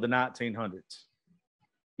until the 1900s.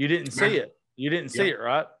 You didn't see it. You didn't see it,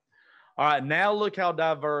 right? All right, now look how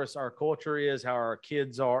diverse our culture is, how our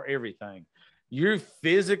kids are, everything. You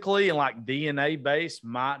physically and like DNA based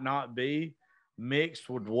might not be mixed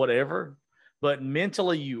with whatever, but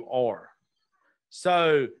mentally you are.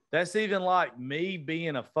 So that's even like me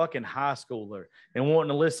being a fucking high schooler and wanting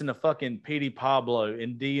to listen to fucking Petey Pablo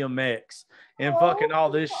and DMX and fucking all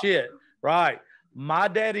this shit, right? My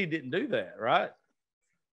daddy didn't do that, right?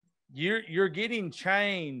 You're getting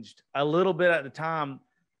changed a little bit at the time.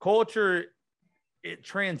 Culture, it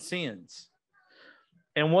transcends.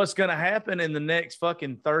 And what's going to happen in the next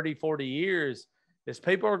fucking 30, 40 years is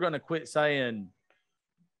people are going to quit saying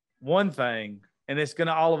one thing and it's going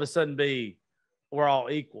to all of a sudden be, we're all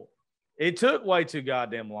equal. It took way too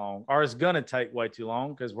goddamn long, or it's going to take way too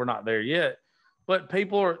long because we're not there yet. But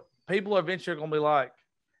people are eventually going to be like,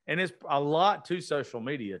 and it's a lot to social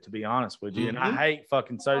media, to be honest with you. And I hate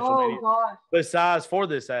fucking social media besides for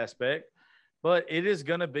this aspect. But it is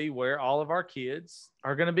going to be where all of our kids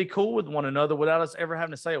are going to be cool with one another without us ever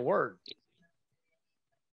having to say a word.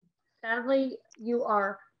 Sadly, you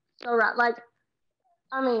are so right. Like,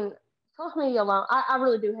 I mean, social media alone, I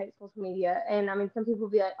really do hate social media. And I mean, some people will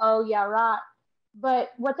be like, oh, yeah, right.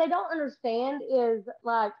 But what they don't understand is,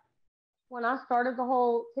 like, when I started the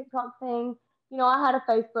whole TikTok thing, you know, I had a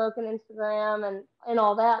Facebook and Instagram and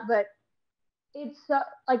all that. But it's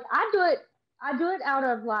like, I do it out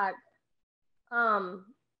of like, I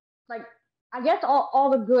guess all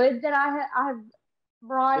the good that I have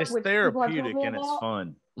brought, It's which therapeutic and about. it's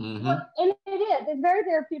fun. Well, and it is. It's very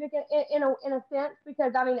therapeutic in a sense,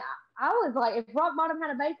 because I mean, I was like, if Rock Bottom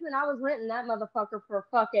had a basement, I was renting that motherfucker for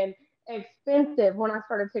fucking expensive when I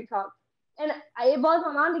started TikTok. And it blows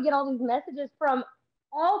my mind to get all these messages from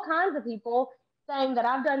all kinds of people saying that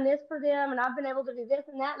I've done this for them and I've been able to do this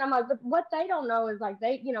and that. And I'm like, but what they don't know is, like,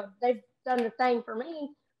 they've done the same for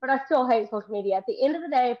me, but I still hate social media. At the end of the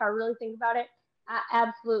day, if I really think about it, I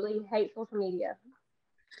absolutely hate social media.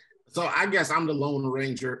 So I guess I'm the Lone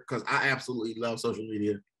Ranger because I absolutely love social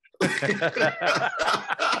media. I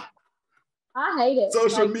hate it.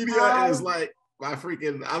 Social media is like my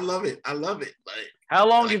freaking, I love it. I love it. Like, how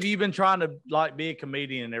long have you been trying to like be a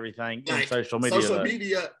comedian and everything in social media?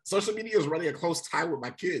 Social media is running a close tie with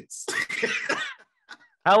my kids.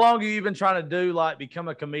 How long have you been trying to do like become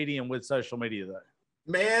a comedian with social media though?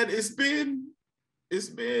 Man, it's been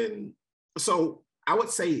so I would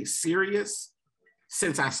say serious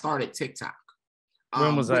since I started TikTok.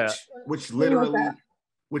 When was that? Which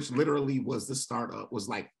literally was the start of, was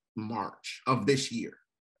like March of this year.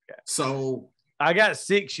 Okay. So I got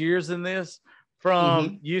 6 years in this,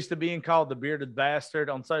 from used to being called the bearded bastard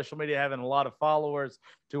on social media, having a lot of followers,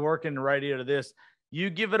 to working the radio, to this. You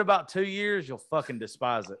give it about 2 years, you'll fucking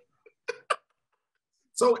despise it.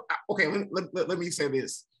 So, okay, let me say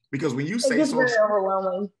this, because when you say very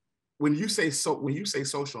overwhelming. When you say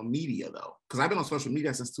social media though, because I've been on social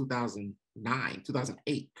media since 2009,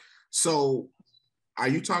 2008. So are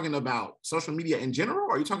you talking about social media in general,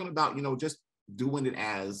 or are you talking about, just doing it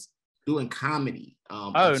as doing comedy?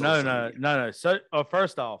 No. So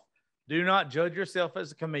first off, do not judge yourself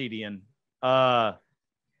as a comedian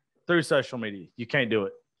through social media. You can't do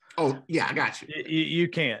it. Oh yeah, I got you. You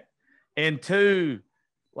can't. And two,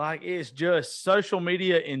 like, it's just social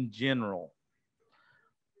media in general.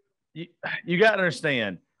 You got to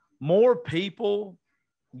understand, more people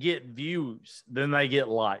get views than they get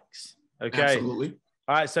likes. Okay. Absolutely.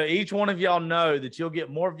 All right. So each one of y'all know that you'll get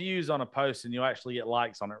more views on a post than you'll actually get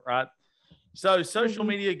likes on it. Right. So social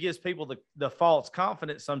media gives people the false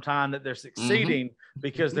confidence sometimes that they're succeeding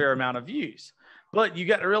because their amount of views. But you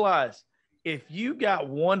got to realize, if you got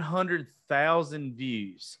 100,000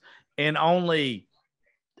 views and only,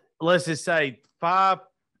 let's just say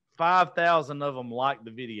 5,000 of them like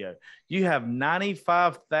the video, you have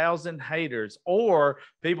 95,000 haters or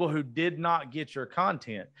people who did not get your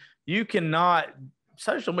content. You cannot,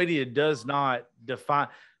 social media does not define.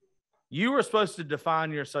 You were supposed to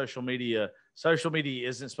define your social media Social media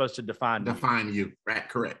isn't supposed to define you. Right.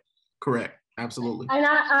 Correct. Absolutely. And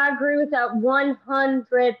I agree with that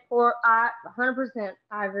 100%.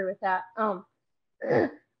 I agree with that.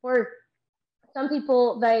 Where some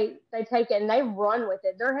people they take it and they run with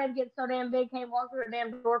it. Their head gets so damn big, can't walk through a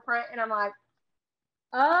damn door front, and I'm like,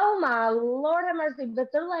 oh my Lord have mercy.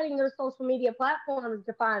 But they're letting their social media platforms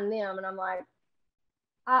define them, and I'm like,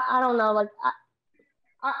 I don't know, like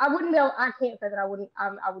I wouldn't go. I can't say that I wouldn't.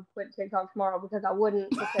 I would quit TikTok tomorrow because I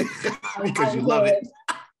wouldn't because you love it.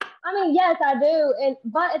 I mean, yes, I do,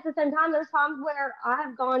 but at the same time, there's times where I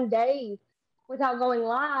have gone days without going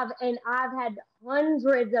live, and I've had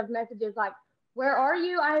hundreds of messages like, "Where are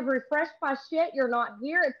you? I have refreshed my shit. You're not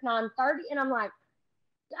here. It's 9:30," and I'm like,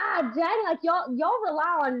 "God dang! Like y'all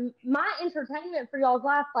rely on my entertainment for y'all's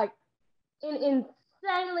life, like in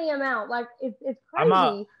insanely amount. Like it's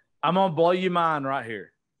crazy." I'm gonna blow your mind right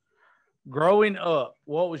here. Growing up,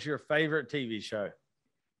 what was your favorite TV show?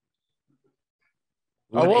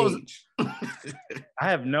 What age? I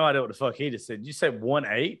have no idea what the fuck he just said. You said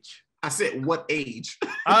 1H? I said what age?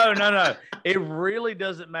 Oh no. It really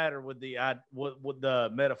doesn't matter with the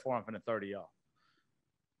metaphor I'm gonna throw to y'all.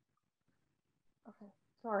 Okay,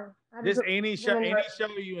 sorry. Just any show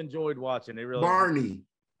you enjoyed watching. It really Barney.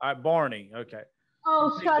 All right, Barney. Okay.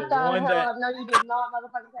 Oh, shut the hell up. No, you did not,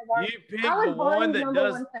 motherfucker, say Barney. You picked the one that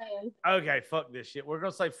does. Okay, fuck this shit. We're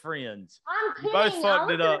gonna say Friends. I'm kidding. You both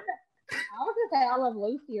fucked it up. I was gonna say I Love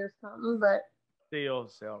Lucy or something, but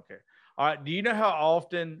still, I don't care. All right. Do you know how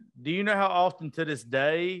often to this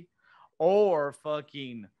day, or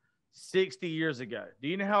fucking 60 years ago, do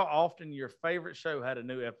you know how often your favorite show had a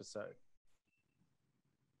new episode?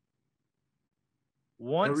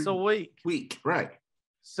 Once a week. Right.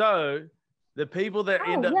 So the people that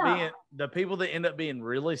end up being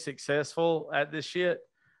really successful at this shit,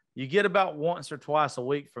 you get about once or twice a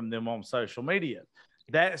week from them on social media.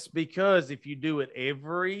 That's because if you do it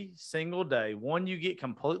every single day, one, you get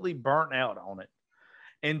completely burnt out on it.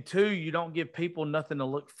 And two, you don't give people nothing to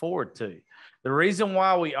look forward to. The reason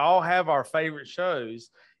why we all have our favorite shows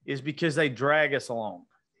is because they drag us along.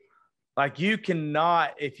 Like you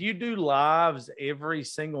cannot, if you do lives every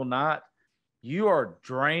single night, you are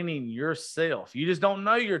draining yourself. You just don't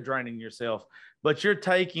know you're draining yourself, but you're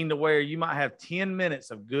taking to where you might have 10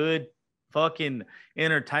 minutes of good fucking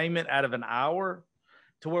entertainment out of an hour.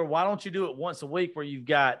 To where, why don't you do it once a week where you've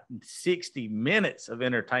got 60 minutes of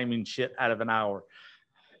entertaining shit out of an hour?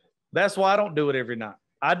 That's why I don't do it every night.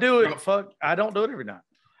 I don't do it every night.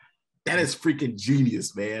 That is freaking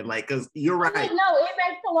genius, man. Like, because you're right. No, it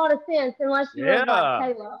makes a lot of sense unless you live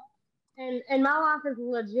like Kayla. And my life is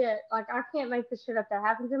legit. Like, I can't make the shit up that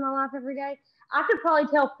happens in my life every day. I could probably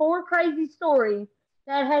tell 4 crazy stories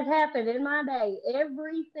that has happened in my day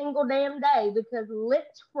every single damn day because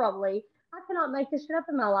literally I cannot make this shit up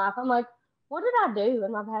in my life. I'm like, what did I do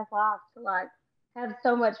in my past life to like have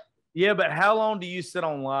so much? Yeah, but how long do you sit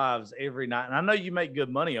on lives every night? And I know you make good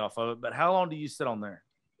money off of it, but how long do you sit on there?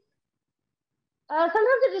 Sometimes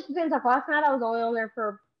it just depends. Like last night, I was only on there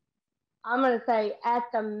for, I'm gonna say at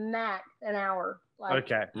the max an hour. Like,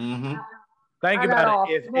 okay. Mm-hmm. Think about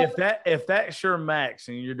it. If that's your max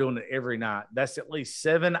and you're doing it every night, that's at least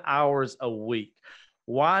 7 hours a week.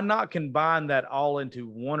 Why not combine that all into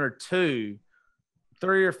 1 or 2,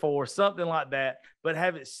 3 or 4, something like that, but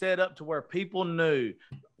have it set up to where people knew.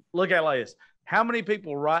 Look at this. How many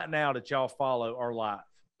people right now that y'all follow are live?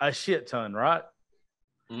 A shit ton, right?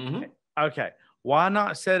 Mm-hmm. Okay. Why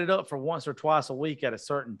not set it up for once or twice a week at a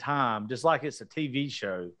certain time, just like it's a TV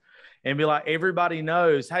show, and be like, everybody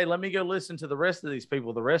knows, hey, let me go listen to the rest of these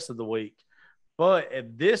people the rest of the week. But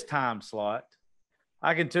at this time slot,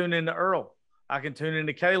 I can tune into Earl. I can tune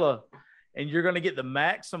into Kayla, and you're going to get the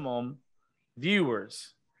maximum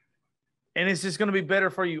viewers. And it's just going to be better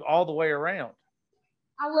for you all the way around.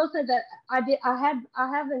 I will say that I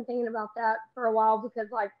have been thinking about that for a while because,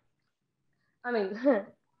 like, I mean,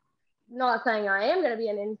 not saying I am going to be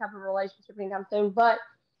in any type of relationship anytime soon, but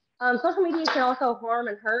social media can also harm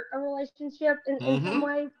and hurt a relationship in some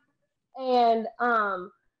ways. And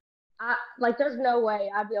there's no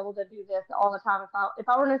way I'd be able to do this all the time if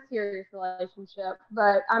I were in a serious relationship.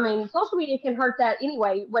 But I mean, social media can hurt that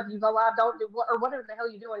anyway, whether you go live, don't do, or whatever the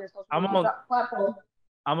hell you do on your social media platform.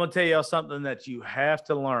 I'm going to tell y'all something that you have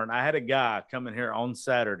to learn. I had a guy come in here on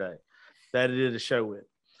Saturday that I did a show with.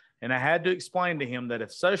 And I had to explain to him that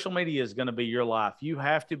if social media is going to be your life, you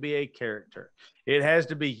have to be a character. It has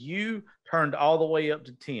to be you turned all the way up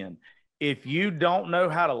to 10. If you don't know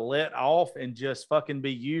how to let off and just fucking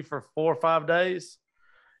be you for 4 or 5 days,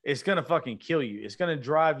 it's going to fucking kill you. It's going to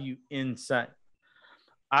drive you insane.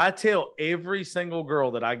 I tell every single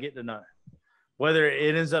girl that I get to know, whether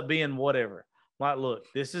it ends up being whatever. Like, look,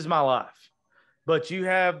 this is my life. But you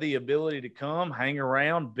have the ability to come, hang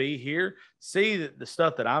around, be here, see that the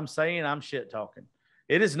stuff that I'm saying, I'm shit talking.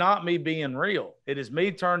 It is not me being real. It is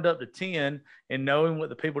me turned up to 10 and knowing what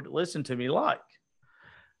the people that listen to me like.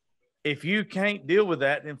 If you can't deal with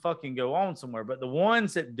that, then fucking go on somewhere. But the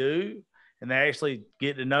ones that do, and they actually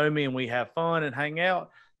get to know me and we have fun and hang out,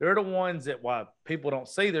 they're the ones that why people don't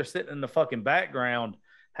see. They're sitting in the fucking background,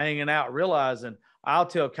 hanging out, realizing I'll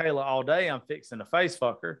tell Kayla all day I'm fixing a face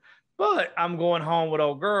fucker, but I'm going home with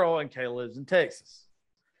old girl and Kayla lives in Texas.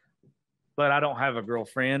 But I don't have a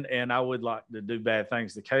girlfriend, and I would like to do bad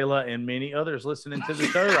things to Kayla and many others listening to the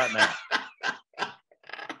show right now.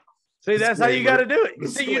 See, that's how you got to do it. You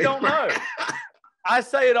see, you don't know. I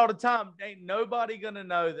say it all the time. Ain't nobody going to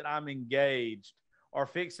know that I'm engaged or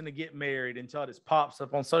fixing to get married until this pops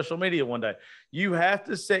up on social media one day. You have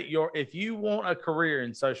to set if you want a career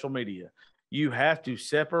in social media, you have to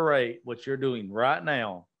separate what you're doing right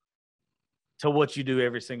now to what you do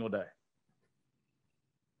every single day.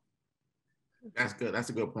 That's good. That's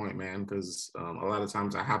a good point, man. Because a lot of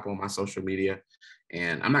times I hop on my social media,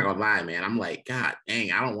 and I'm not gonna lie, man. I'm like, God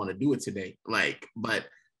dang, I don't want to do it today. Like, but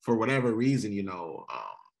for whatever reason,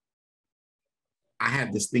 I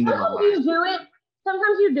have this thing in my mind. You do it.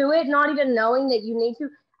 Sometimes you do it, not even knowing that you need to.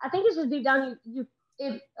 I think it's just deep down.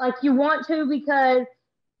 You want to because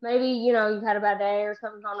maybe you've had a bad day or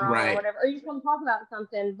something's gone wrong or whatever, or you just want to talk about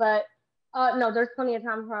something. But no, there's plenty of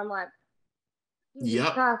times where I'm like,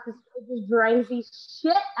 yep. Christ, it just drains the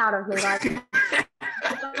shit out of me. Like,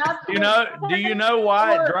 do you know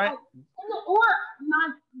why it drains?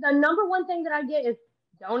 The number one thing that I get is,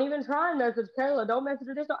 don't even try and message Kayla. Don't message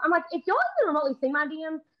her this. I'm like, if y'all can remotely see my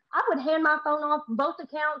DMs, I would hand my phone off, both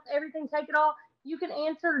accounts, everything, take it all. You can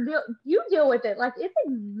answer. You deal with it. Like, it's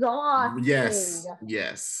exhausting.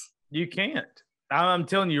 Yes. You can't. I'm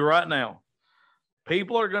telling you right now.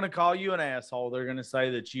 People are going to call you an asshole. They're going to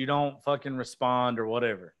say that you don't fucking respond or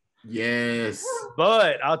whatever. Yes.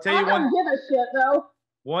 But I'll tell you I don't give a shit, though.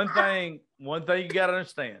 One thing you got to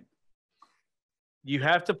understand. You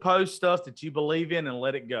have to post stuff that you believe in and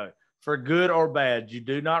let it go. For good or bad, you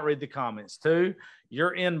do not read the comments. 2,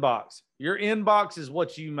 your inbox. Your inbox is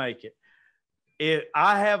what you make it. If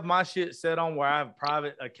I have my shit set on where I have a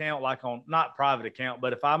private account, like on, not private account,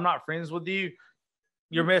 but if I'm not friends with you,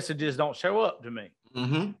 your messages don't show up to me.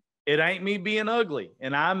 Mm-hmm. It ain't me being ugly.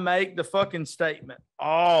 And I make the fucking statement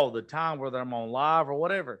all the time, whether I'm on live or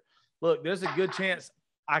whatever. Look, there's a good chance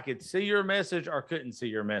I could see your message or couldn't see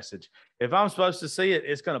your message. If I'm supposed to see it,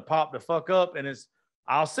 it's going to pop the fuck up and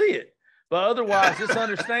I'll see it. But otherwise, just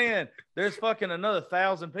understand there's fucking another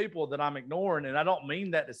 1,000 people that I'm ignoring. And I don't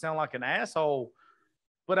mean that to sound like an asshole,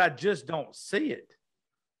 but I just don't see it.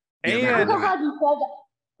 Yeah, I'm so glad you said that.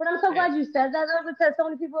 But I'm so glad you said that, though, because so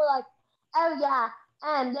many people are like, oh, yeah.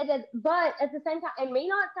 But at the same time, and me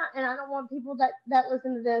not, and I don't want people that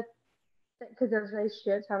listen to this, because there's a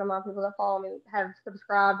shit ton of my people that follow me have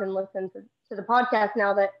subscribed and listened to the podcast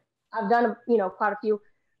now that I've done, quite a few.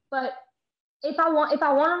 But if I want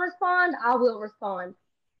to respond, I will respond.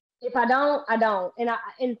 If I don't, I don't.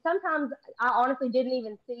 And sometimes I honestly didn't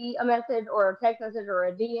even see a message or a text message or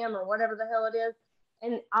a DM or whatever the hell it is.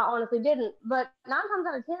 And I honestly didn't. But 9 times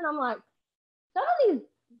out of 10, I'm like, some of these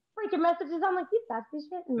freaking messages, I'm like, you got this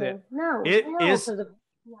shit in me. Yeah. No.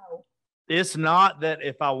 No. It's not that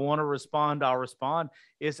if I want to respond, I'll respond.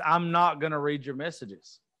 It's I'm not going to read your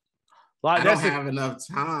messages. Like, I don't have enough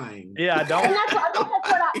time. Yeah, I don't. And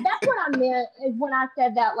that's what I meant is when I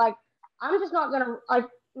said that. Like, I'm just not going to, like,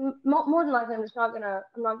 more than likely, I'm just not going to,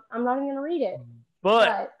 I'm not even going to read it.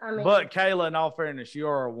 But Kayla, in all fairness, you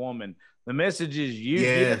are a woman. The messages you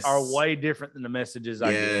get are way different than the messages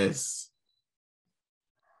I get. Yes.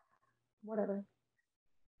 Whatever.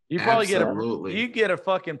 You probably get a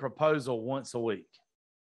fucking proposal once a week.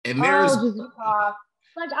 And there's let's talk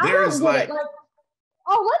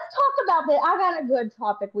about this. I got a good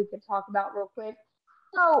topic we could talk about real quick.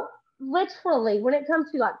 So literally, when it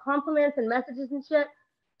comes to like compliments and messages and shit,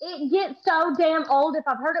 it gets so damn old. If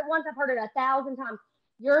I've heard it once, I've heard it 1,000 times.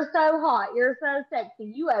 You're so hot. You're so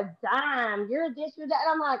sexy. You a dime. You're this, you're that.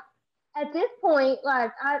 And I'm like, at this point,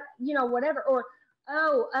 like, whatever. Or,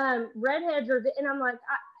 redheads are, and I'm like,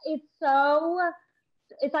 it's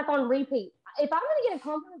like on repeat. If I'm going to get a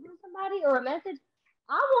compliment from somebody or a message,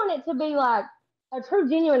 I want it to be like a true,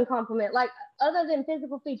 genuine compliment, like other than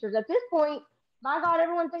physical features. At this point, my God,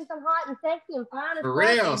 everyone thinks I'm hot and sexy and fine and for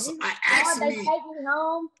real. So they take me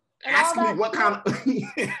home. Ask me what kind of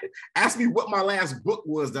ask me what my last book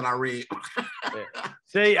was that I read.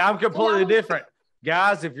 See, I'm completely different.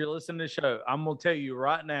 Guys, if you're listening to the show, I'm gonna tell you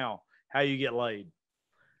right now, how you get laid.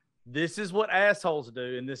 This is what assholes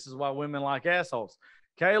do, and this is why women like assholes.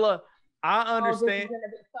 Kayla, I understand. Oh, this is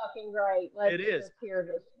gonna be fucking great. Let's it is. just hear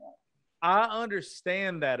this shit. I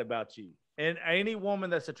understand that about you and any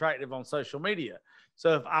woman that's attractive on social media.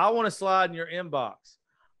 So if I want to slide in your inbox,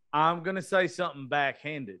 I'm going to say something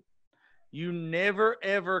backhanded. You never,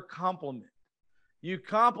 ever compliment. You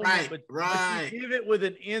compliment, but you give it with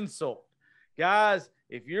an insult. Guys,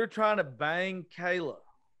 if you're trying to bang Kayla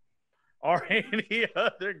or any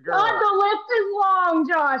other girl. Oh, the list is long,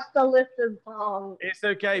 Josh. The list is long. It's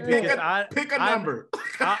okay because pick a number.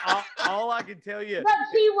 All I can tell you. But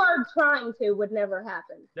keyword trying to would never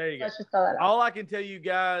happen. There you go. Let's just throw that out. All I can tell you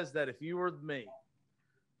guys that if you were me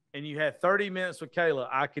and you had 30 minutes with Kayla,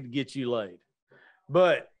 I could get you laid.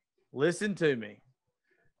 But listen to me.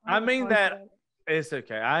 I mean that it's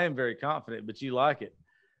okay. I am very confident, but you like it.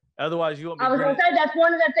 Otherwise, you won't be. I was going to say that's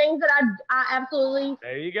one of the things that I absolutely.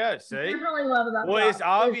 There you go. See, definitely love about. Well, it's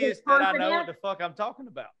obvious that I know what the fuck I'm talking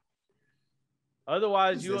about.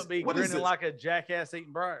 Otherwise, you wouldn't be grinning like a jackass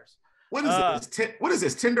eating briars. What is this? What is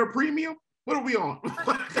this? Tinder Premium? What are we on?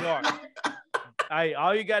 Hey,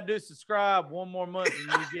 all you gotta do is subscribe one more month,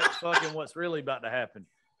 and you get fucking what's really about to happen.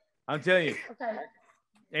 I'm telling you. Okay.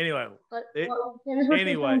 Anyway,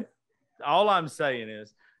 anyway, all I'm saying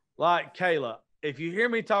is, like Kayla, if you hear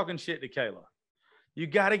me talking shit to Kayla, you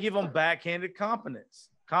got to give them backhanded compliments.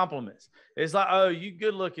 It's like, oh, you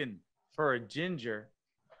good looking for a ginger.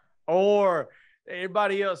 Or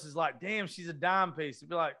everybody else is like, damn, she's a dime piece. It'd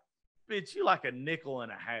be like, bitch, you like a nickel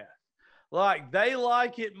and a half. Like, they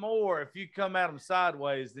like it more if you come at them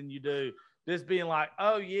sideways than you do just being like,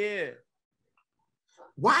 oh, yeah.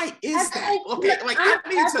 Why is that? Okay, like,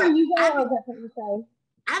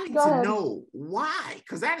 I need to know why,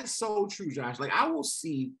 because that is so true, Josh. Like, I will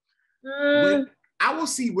see women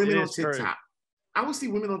on TikTok. True. I will see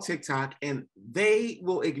women on TikTok, and they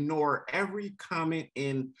will ignore every comment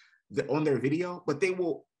on their video, but they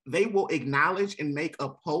will acknowledge and make a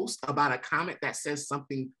post about a comment that says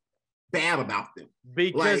something bad about them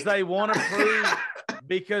because they want to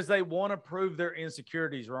prove their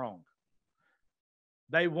insecurities wrong.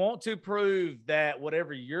 They want to prove that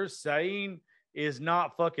whatever you're saying is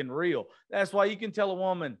not fucking real. That's why you can tell a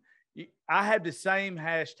woman, I have the same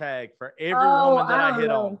hashtag for every woman that I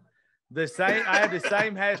hit on. I have the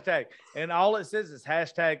same hashtag, and all it says is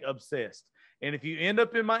hashtag obsessed. And if you end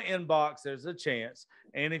up in my inbox, there's a chance.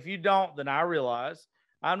 And if you don't, then I realize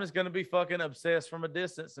I'm just going to be fucking obsessed from a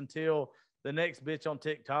distance until the next bitch on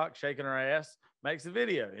TikTok shaking her ass makes a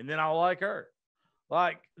video, and then I'll like her.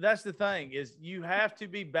 Like, that's the thing, is you have to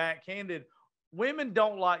be backhanded. Women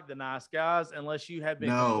don't like the nice guys unless you have been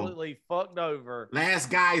completely fucked over. Last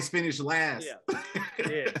guys finish last. Yeah.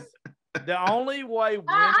 Yes. The only way women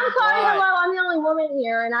I'm sorry, hello, I'm the only woman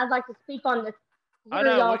here, and I'd like to speak on this. I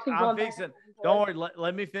know, I'm fixing. Don't worry,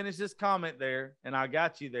 let me finish this comment there, and I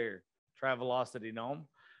got you there, Travelocity Gnome.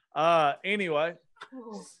 Anyway,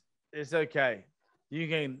 it's okay. You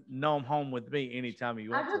can gnome home with me anytime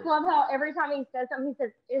you want. I just love how every time he says something, he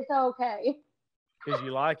says, it's okay. Because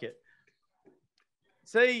you like it.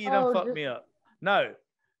 See, you don't fuck me up. No,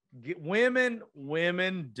 women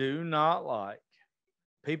do not like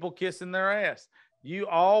people kissing their ass. You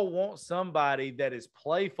all want somebody that is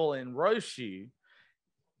playful and roast you.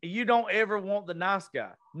 You don't ever want the nice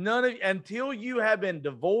guy. Until you have been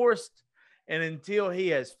divorced and until he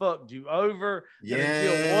has fucked you over, and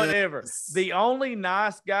until whatever. The only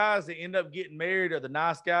nice guys that end up getting married are the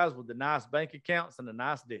nice guys with the nice bank accounts and the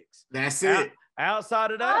nice dicks. That's it.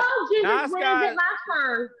 Outside of that, Jesus, when is it my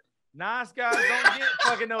turn? Nice guys don't get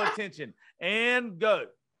fucking no attention. And go.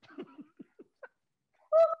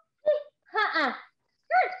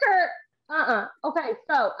 Okay,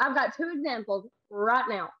 so I've got two examples right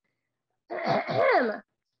now. So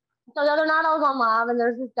the other night I was on live, and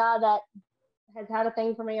there's this guy that has had a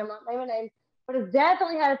thing for me. I'm not naming names, but has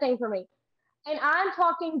definitely had a thing for me. And I'm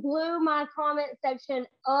talking blew my comment section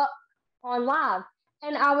up on live.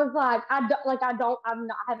 And I was like, I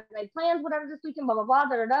haven't made plans, whatever, this weekend, blah, blah, blah,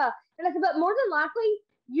 da, da, da. And I said, but more than likely,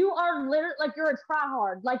 you are literally, like, you're a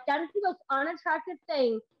tryhard. Like, that is the most unattractive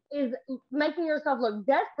thing, is making yourself look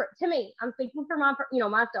desperate. To me, I'm speaking for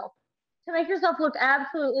myself. To make yourself look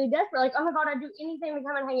absolutely desperate. Like, oh my God, I'd do anything to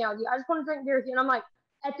come and hang out with you. I just want to drink beer with you. And I'm like,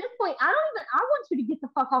 at this point, I want you to get the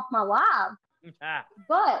fuck off my live.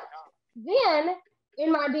 But then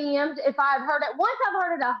in my DMs, once I've heard it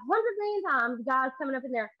 100 million times, guys coming up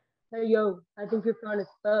in there, hey, yo, I think you're fun as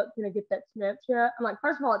fuck. Can I get that Snapchat? I'm like,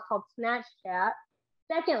 first of all, it's called Snapchat.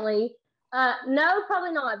 Secondly, no,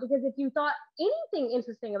 probably not. Because if you thought anything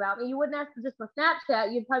interesting about me, you wouldn't ask for just my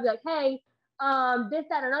Snapchat. You'd probably be like, hey, this,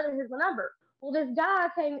 that, and another. Here's my number. Well, this guy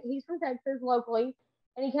came. He's from Texas locally,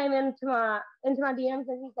 and he came into my DMs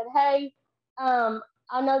and he said, "Hey, I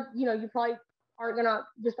know you probably aren't gonna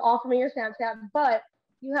just offer me your Snapchat, but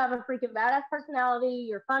you have a freaking badass personality.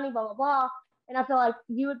 You're funny, blah blah blah. And I feel like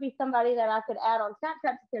you would be somebody that I could add on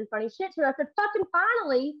Snapchat to send funny shit to." I said, "Fucking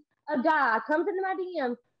finally, a guy comes into my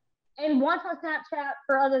DM and wants my Snapchat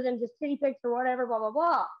for other than just titty pics or whatever, blah blah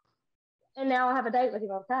blah." And now I have a date with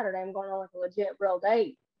him on Saturday. I'm going on like a legit real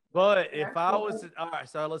date. But if I was all right,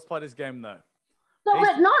 so let's play this game though. So,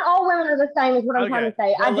 but not all women are the same, is what I'm trying to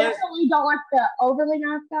say. Well, I definitely don't like the overly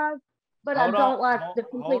nice guys, but I don't like the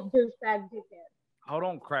complete douchebag dickhead. Hold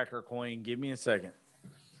on, Cracker Queen. Give me a second.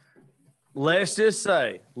 Let's just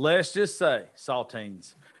say,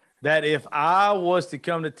 Saltines, that if I was to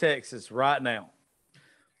come to Texas right now,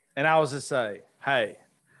 and I was to say, "Hey,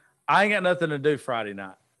 I ain't got nothing to do Friday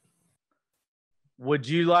night. Would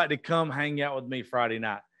you like to come hang out with me Friday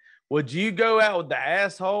night?" Would you go out with the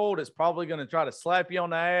asshole that's probably going to try to slap you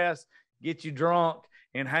on the ass, get you drunk,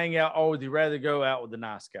 and hang out, or would you rather go out with the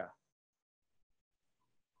nice guy?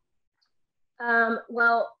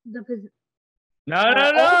 Well, No. Old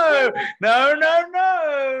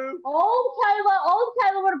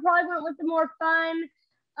Kayla would have probably went with the more fun,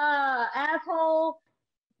 asshole,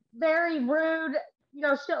 very rude,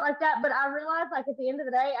 shit like that. But I realized, like, at the end of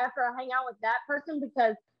the day, after I hang out with that person,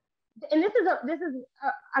 because, and this is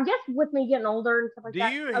I guess with me getting older and stuff like that.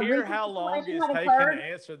 Do you hear how long it's taken to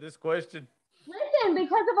answer this question? Listen,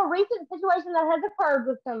 because of a recent situation that has occurred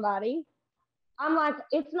with somebody, I'm like,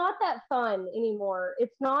 it's not that fun anymore.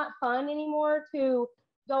 It's not fun anymore to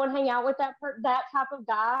go and hang out with that type of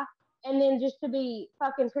guy and then just to be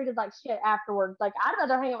fucking treated like shit afterwards. Like, I'd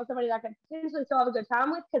rather hang out with somebody that I could potentially still have a good time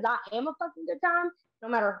with, because I am a fucking good time, no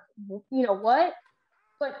matter what.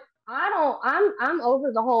 But I'm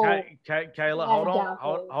over the whole. Kayla,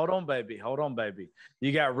 hold on, baby.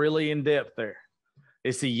 You got really in depth there.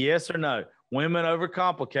 It's a yes or no. Women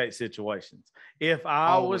overcomplicate situations. If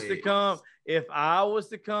I was to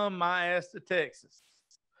come my ass to Texas,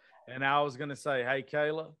 and I was going to say, "Hey,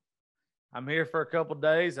 Kayla, I'm here for a couple of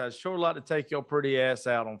days. I'd sure like to take your pretty ass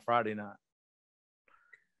out on Friday night."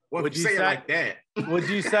 Well, would you say it like that? Would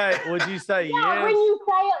you say Yeah, yes? when you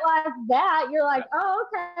say it like that, you're like, "Oh,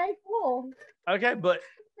 okay, cool." Okay, but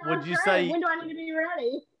would you say, when do I need to be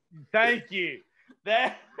ready? Thank you.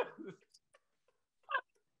 That.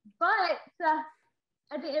 But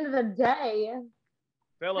at the end of the day,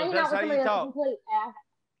 fellas, that's how you talk.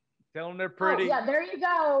 Tell them they're pretty. Oh, yeah, there you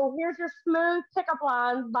go. Here's your smooth pickup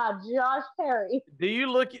lines by Josh Terry. Do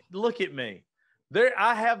you look at me?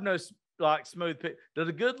 I have no smooth pick.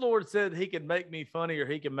 The good Lord said He could make me funny or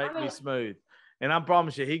He can make me smooth, and I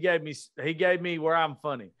promise you, He gave me where I'm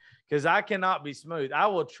funny, because I cannot be smooth. I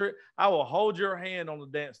will hold your hand on the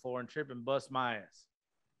dance floor and trip and bust my ass.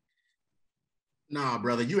 Nah,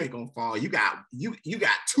 brother, you ain't gonna fall. You got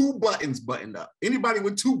two buttons buttoned up. Anybody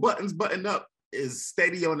with two buttons buttoned up is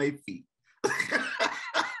steady on their feet.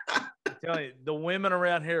 I'm telling you, the women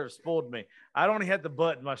around here have spoiled me. I don't even have to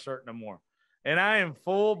button my shirt no more, and I am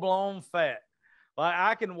full blown fat. Like,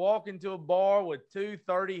 I can walk into a bar with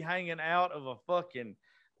 230 hanging out of a fucking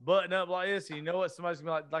button up like this, and you know what? Somebody's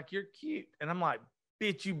gonna be like, "You're cute," and I'm like,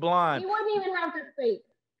 "Bitch, you blind." You wouldn't even have to speak.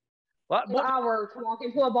 If I were to walk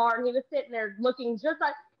into a bar and he was sitting there looking just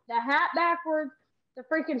like the hat backwards, the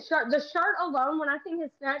freaking shirt. The shirt alone, when I seen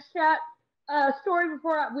his Snapchat story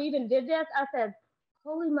before we even did this, I said,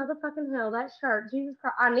 "Holy motherfucking hell, that shirt. Jesus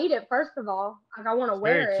Christ. I need it, first of all. Like, I want to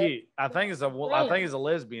wear it." Very cute. I think it's a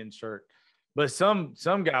lesbian shirt. But some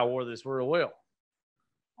guy wore this real well.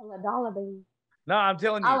 A dollar bean. No, I'm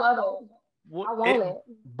telling you. I love it. I want it.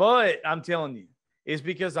 But I'm telling you, it's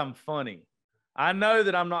because I'm funny. I know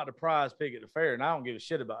that I'm not the prize pig at the fair, and I don't give a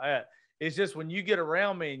shit about that. It's just when you get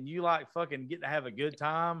around me and you like fucking get to have a good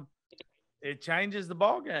time, it changes the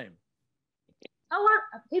ball game. Oh,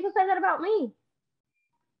 people say that about me.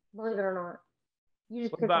 Believe it or not. You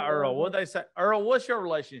just what about Earl? What they say? Earl, what's your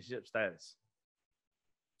relationship status?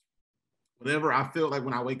 Whatever I feel like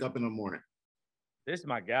when I wake up in the morning. This is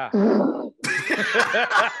my guy.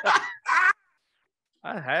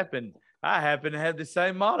 I happen to have the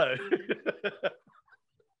same motto.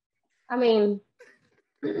 I mean,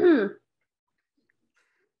 man.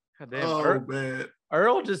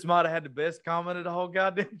 Earl just might have had the best comment of the whole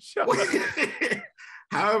goddamn show.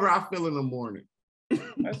 However I feel in the morning.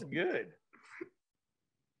 That's good.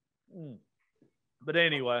 But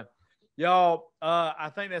anyway, y'all,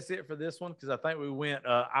 I think that's it for this one, because I think we went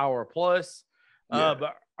hour plus. Yeah.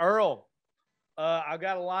 But Earl, I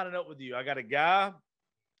got to line it up with you. I got a guy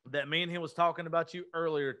that me and him was talking about you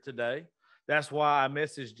earlier today. That's why I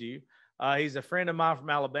messaged you. He's a friend of mine from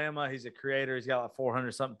Alabama. He's a creator. He's got like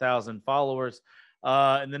 400-something thousand followers.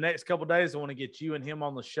 In the next couple of days, I want to get you and him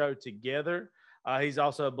on the show together. He's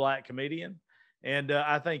also a black comedian. And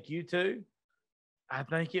I think you two, I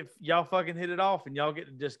think if y'all fucking hit it off and y'all get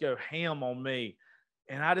to just go ham on me.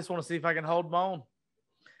 And I just want to see if I can hold them on.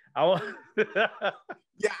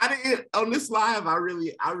 Yeah, I didn't on this live. I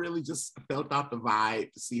really just felt out the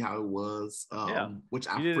vibe to see how it was, which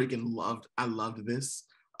I freaking loved. I loved this.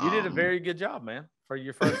 You did a very good job, man, for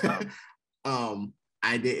your first time.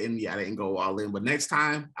 I didn't go all in, but next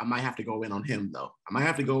time I might have to go in on him though. I might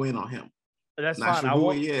have to go in on him. That's Not fine. sure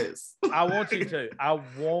who he is. I want you to. I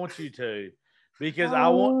want you to, because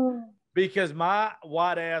because my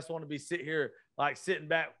white ass want to be sitting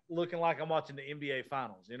back looking like I'm watching the NBA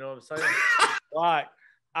finals. You know what I'm saying? Like,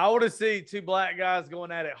 I want to see two black guys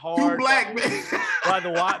going at it hard. Two black men. Like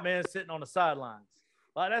the white man sitting on the sidelines.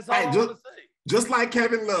 Like, that's all I want to see. Just like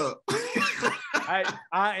Kevin Love.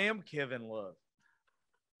 I am Kevin Love.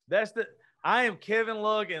 I am Kevin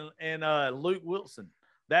Love and Luke Wilson.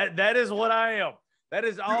 That is what I am. That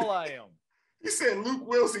is all I am. You said Luke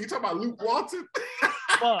Wilson. You talking about Luke Walton?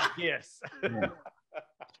 Fuck yes.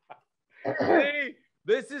 See,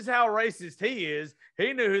 this is how racist he is.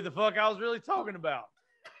 He knew who the fuck I was really talking about.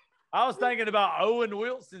 I was thinking about Owen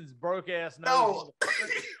Wilson's broke ass nose. No.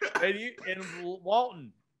 and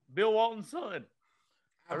Walton, Bill Walton's son.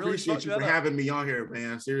 I really appreciate you for having me on here,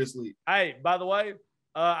 man. Seriously. Hey, by the way,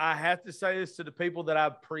 I have to say this to the people that I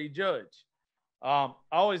prejudge. I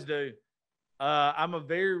always do. I'm a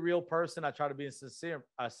very real person. I try to be a sincere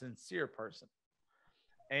person.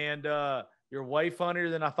 And you're way funnier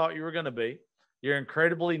than I thought you were going to be. You're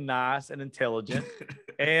incredibly nice and intelligent.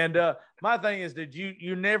 And my thing is that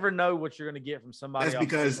you never know what you're going to get from somebody. It's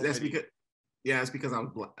because I'm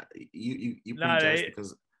black. You prejudge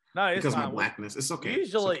because of my blackness. It's okay.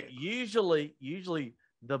 Usually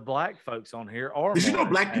the black folks on here are. Did you know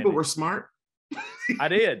black people were smart? I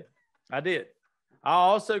did. I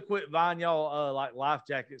also quit buying y'all like life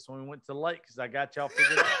jackets when we went to the lake because I got y'all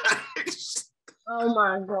figured out. Oh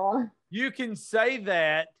my God. You can say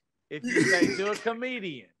that if you say to a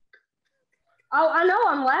comedian. Oh, I know.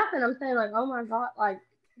 I'm laughing. I'm saying like, oh my God, like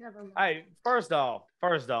never mind. Hey, first off,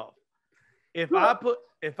 if I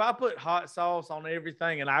put hot sauce on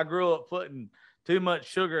everything and I grew up putting too much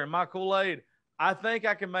sugar in my Kool-Aid, I think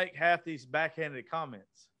I can make half these backhanded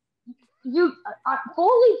comments. I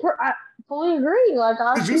fully agree. Like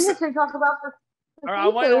I seriously talk about the I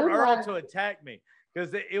wait on Earl to attack me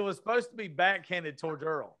because it was supposed to be backhanded towards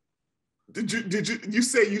Earl. Did you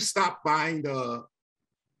say you stopped buying us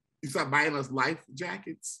life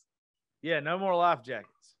jackets? Yeah, no more life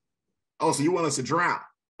jackets. Oh, so you want us to drown?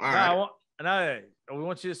 All right. No, we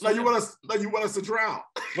want you to swim. You want us to drown.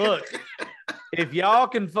 Look, if y'all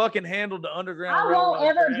can fucking handle the underground, I won't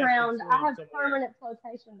ever drown. I have permanent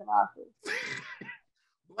flotation devices.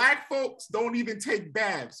 Black folks don't even take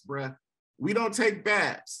baths, bruh. We don't take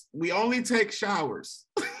baths. We only take showers.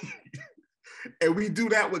 And we do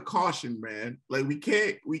that with caution, man. Like we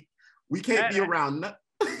can't be around nothing.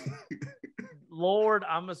 Lord,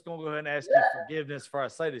 I'm just gonna go ahead and ask you forgiveness for I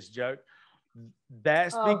say this joke.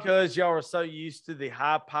 That's because y'all are so used to the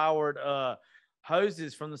high-powered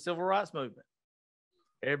hoses from the civil rights movement.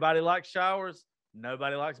 Everybody likes showers.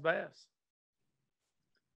 Nobody likes baths.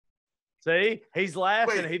 See, he's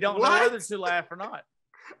laughing. He don't know whether to laugh or not.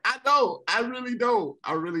 I know. I really don't.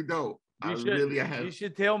 You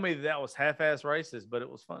should tell me that was half-ass racist, but it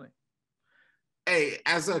was funny. Hey,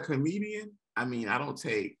 as a comedian, I mean, I don't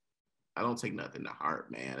take nothing to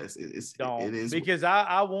heart, man. It is because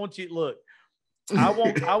I want you. Look, I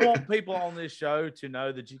want people on this show to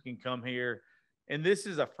know that you can come here, and this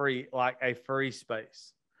is a free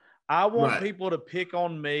space. I want people to pick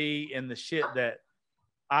on me and the shit that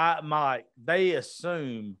they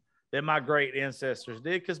assume that my great ancestors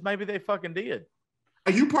did because maybe they fucking did.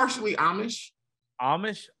 Are you partially Amish?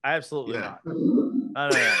 Amish? Absolutely not. No.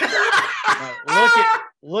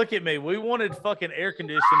 Look at me. We wanted fucking air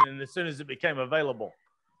conditioning as soon as it became available.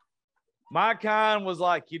 My kind was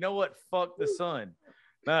like, you know what? Fuck the sun.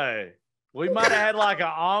 No. We might have had like an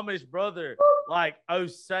Amish brother, like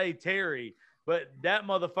Osei Terry, but that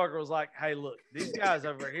motherfucker was like, hey, look, these guys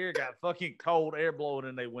over here got fucking cold air blowing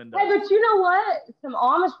in their window. Hey, but you know what? Some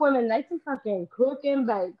Amish women, they can fucking cook and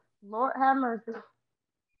bake. Lord have mercy.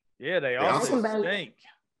 Yeah, they also stink.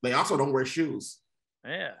 They also don't wear shoes.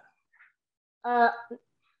 Yeah.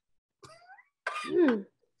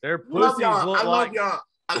 Their pussies look like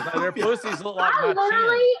their pussies look like my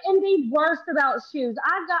literally am the worst about shoes.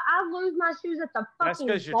 I lose my shoes at the fucking That's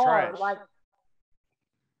because you're bar. trash. Like,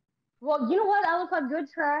 Well, you know what? I look like good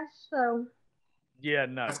trash, so. Yeah,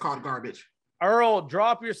 no. That's called garbage. Earl,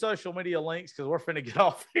 drop your social media links because we're finna get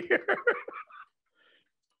off here.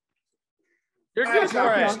 You're good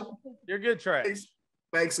trash. You're good trash.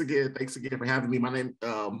 Thanks again for having me. My name,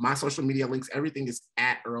 my social media links, everything is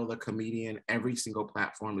at Earl the Comedian. Every single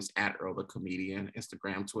platform is at Earl the Comedian.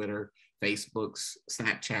 Instagram, Twitter, Facebook,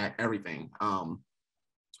 Snapchat, everything.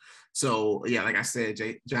 So yeah, like I said,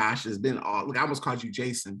 Josh has been all. Look, I almost called you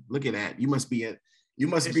Jason. Look at that. You must be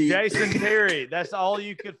Jason Terry. That's all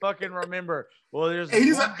you could fucking remember. Well, there's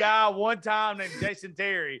one guy one time named Jason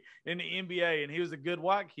Terry in the NBA, and he was a good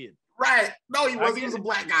white kid. Right? No, he wasn't. He was a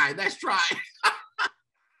black guy. That's right.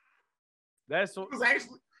 That's what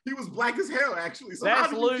he was black as hell. Actually, so that's how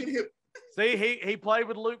did Luke. you get him? See, he played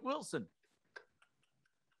with Luke Wilson.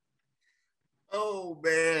 Oh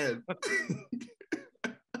man.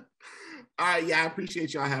 All right, yeah, I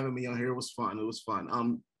appreciate y'all having me on here. It was fun.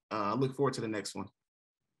 I look forward to the next one.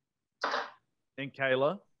 And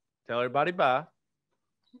Kayla, tell everybody bye.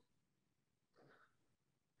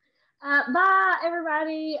 Bye,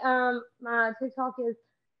 everybody. My TikTok is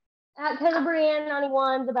at Kayla Brienne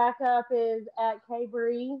 91. The backup is at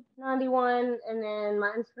Kbree 91, and then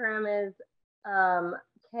my Instagram is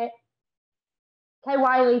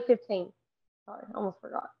Wiley 15. Sorry, almost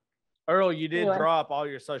forgot. Earl, you did drop all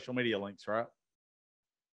your social media links, right?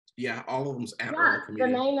 Yeah, all of them's at Earl the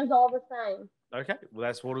Comedian. The name is all the same. Okay, well,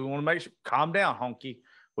 that's what we want to make sure. Calm down, honky.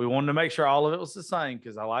 We wanted to make sure all of it was the same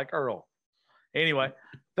because I like Earl. Anyway,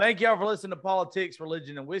 thank y'all for listening to Politics,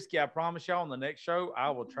 Religion, and Whiskey. I promise y'all on the next show, I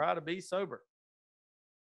will try to be sober.